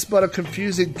license, but a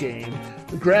confusing game.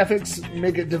 The graphics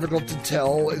make it difficult to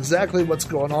tell exactly what's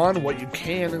going on, what you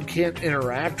can and can't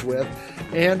interact with,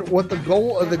 and what the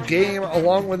goal of the game,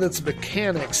 along with its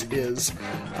mechanics, is.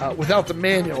 Without the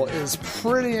manual, is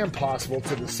pretty impossible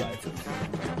to decipher.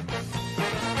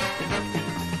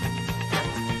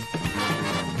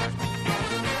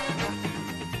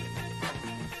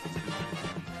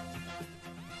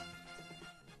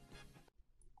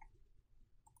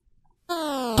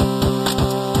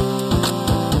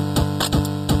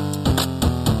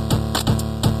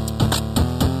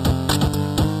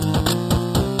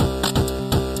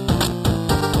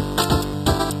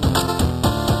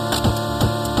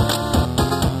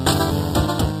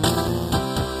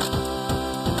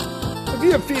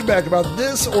 Feedback about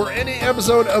this or any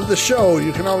episode of the show,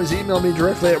 you can always email me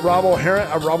directly at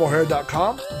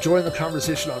robohara@robohara.com. Join the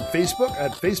conversation on Facebook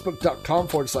at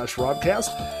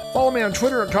facebook.com/Robcast. Follow me on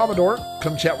Twitter at Commodore.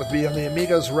 Come chat with me on the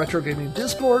Amigos Retro Gaming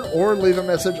Discord, or leave a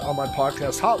message on my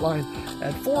podcast hotline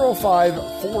at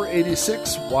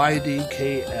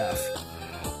 405-486-YDKF.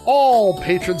 All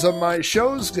patrons of my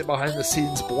shows get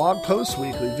behind-the-scenes blog posts,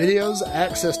 weekly videos,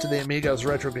 access to the Amigos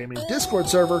Retro Gaming Discord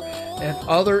server, and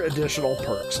other additional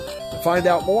perks. To find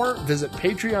out more, visit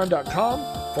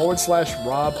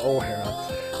patreon.com/Rob O'Hara.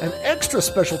 An extra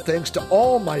special thanks to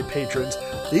all my patrons.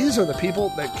 These are the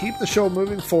people that keep the show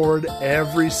moving forward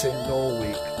every single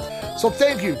week. So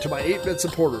thank you to my 8-bit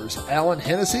supporters, Alan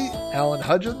Hennessy, Alan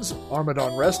Hudgens,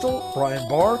 Armadon Restel, Brian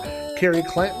Barr, Kerry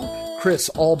Clanton, Chris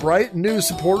Albright, new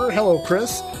supporter, hello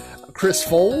Chris, Chris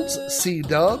Folds, C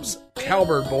Dubs,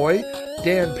 Cowbird Boy,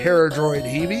 Dan Paradroid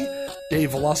Hebe,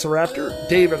 Dave Velociraptor,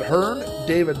 David Hearn,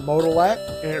 David Modolac,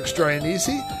 Eric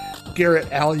Stryanisi,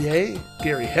 Garrett Allier,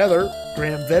 Gary Heather,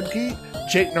 Graham Vedke,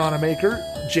 Jake Nonamaker,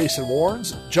 Jason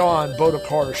Warnes, John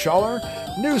Bodekar Schaller,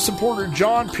 new supporter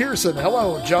John Pearson,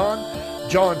 hello John,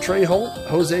 John Treholt,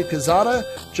 Jose Cazada,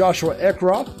 Joshua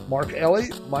Eckroth, Mark Ellie,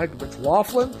 Mike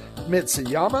McLaughlin,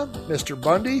 Mitsuyama, Mr.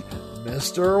 Bundy,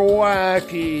 Mr.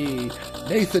 Wacky,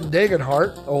 Nathan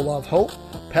Degenhart, Olaf Hope,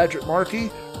 Patrick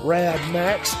Markey, Rad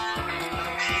Max. I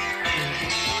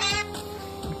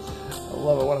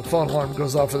love it when a phone alarm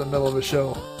goes off in the middle of a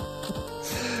show.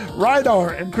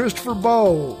 Rydar and Christopher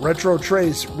Bow, Retro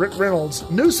Trace, Rick Reynolds,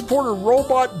 new supporter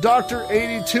Robot Doctor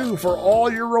 82 for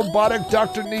all your robotic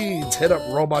doctor needs. Hit up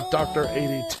Robot Doctor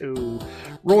 82.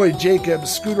 Roy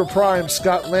Jacobs, Scooter Prime,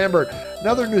 Scott Lambert,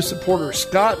 another new supporter,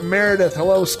 Scott Meredith.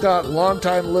 Hello, Scott,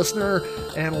 longtime listener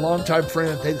and longtime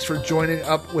friend. Thanks for joining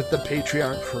up with the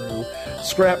Patreon crew.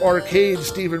 Scrap Arcade,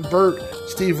 Stephen Burt,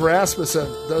 Steve Rasmussen,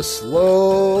 The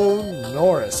Slow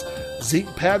Norris, Zeke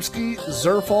Papsky,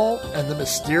 Zerfall, and the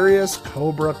mysterious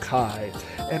Cobra Kai.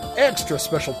 And extra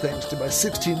special thanks to my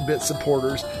 16-bit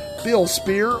supporters, Bill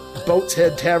Spear, Boat's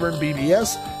Head Tavern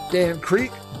BBS, Dan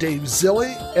Creek, Dave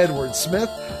Zilli, Edward Smith,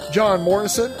 John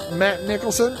Morrison, Matt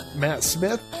Nicholson, Matt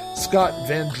Smith, Scott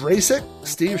Van Drasic,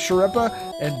 Steve Sharippa,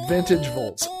 and Vintage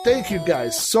Volts. Thank you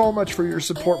guys so much for your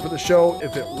support for the show.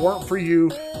 If it weren't for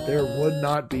you, there would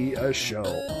not be a show.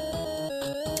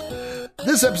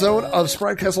 This episode of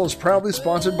Sprite Castle is proudly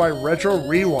sponsored by Retro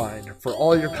Rewind. For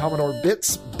all your Commodore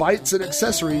bits, bytes, and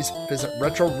accessories, visit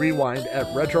Retro Rewind at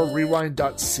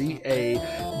retrorewind.ca.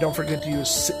 And don't forget to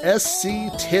use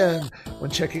SC10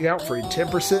 when checking out for a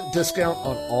 10% discount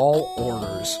on all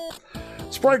orders.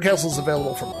 Sprite Castle is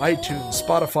available from iTunes,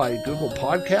 Spotify, Google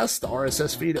Podcasts, the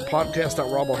RSS feed at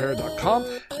podcast.robohara.com,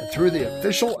 and through the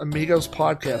official Amigos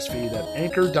podcast feed at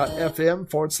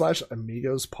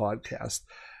anchor.fm/Amigos Podcast.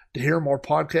 To hear more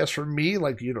podcasts from me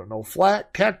like You Don't Know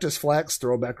Flack, Cactus Flax,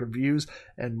 Throwback Reviews,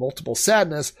 and Multiple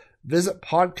Sadness, visit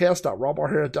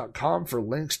podcast.robohara.com for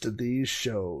links to these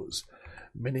shows.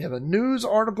 Many of the news,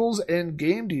 articles, and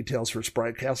game details for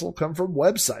Sprite Castle come from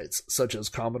websites such as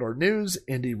Commodore News,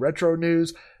 Indie Retro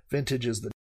News, Vintage is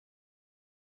the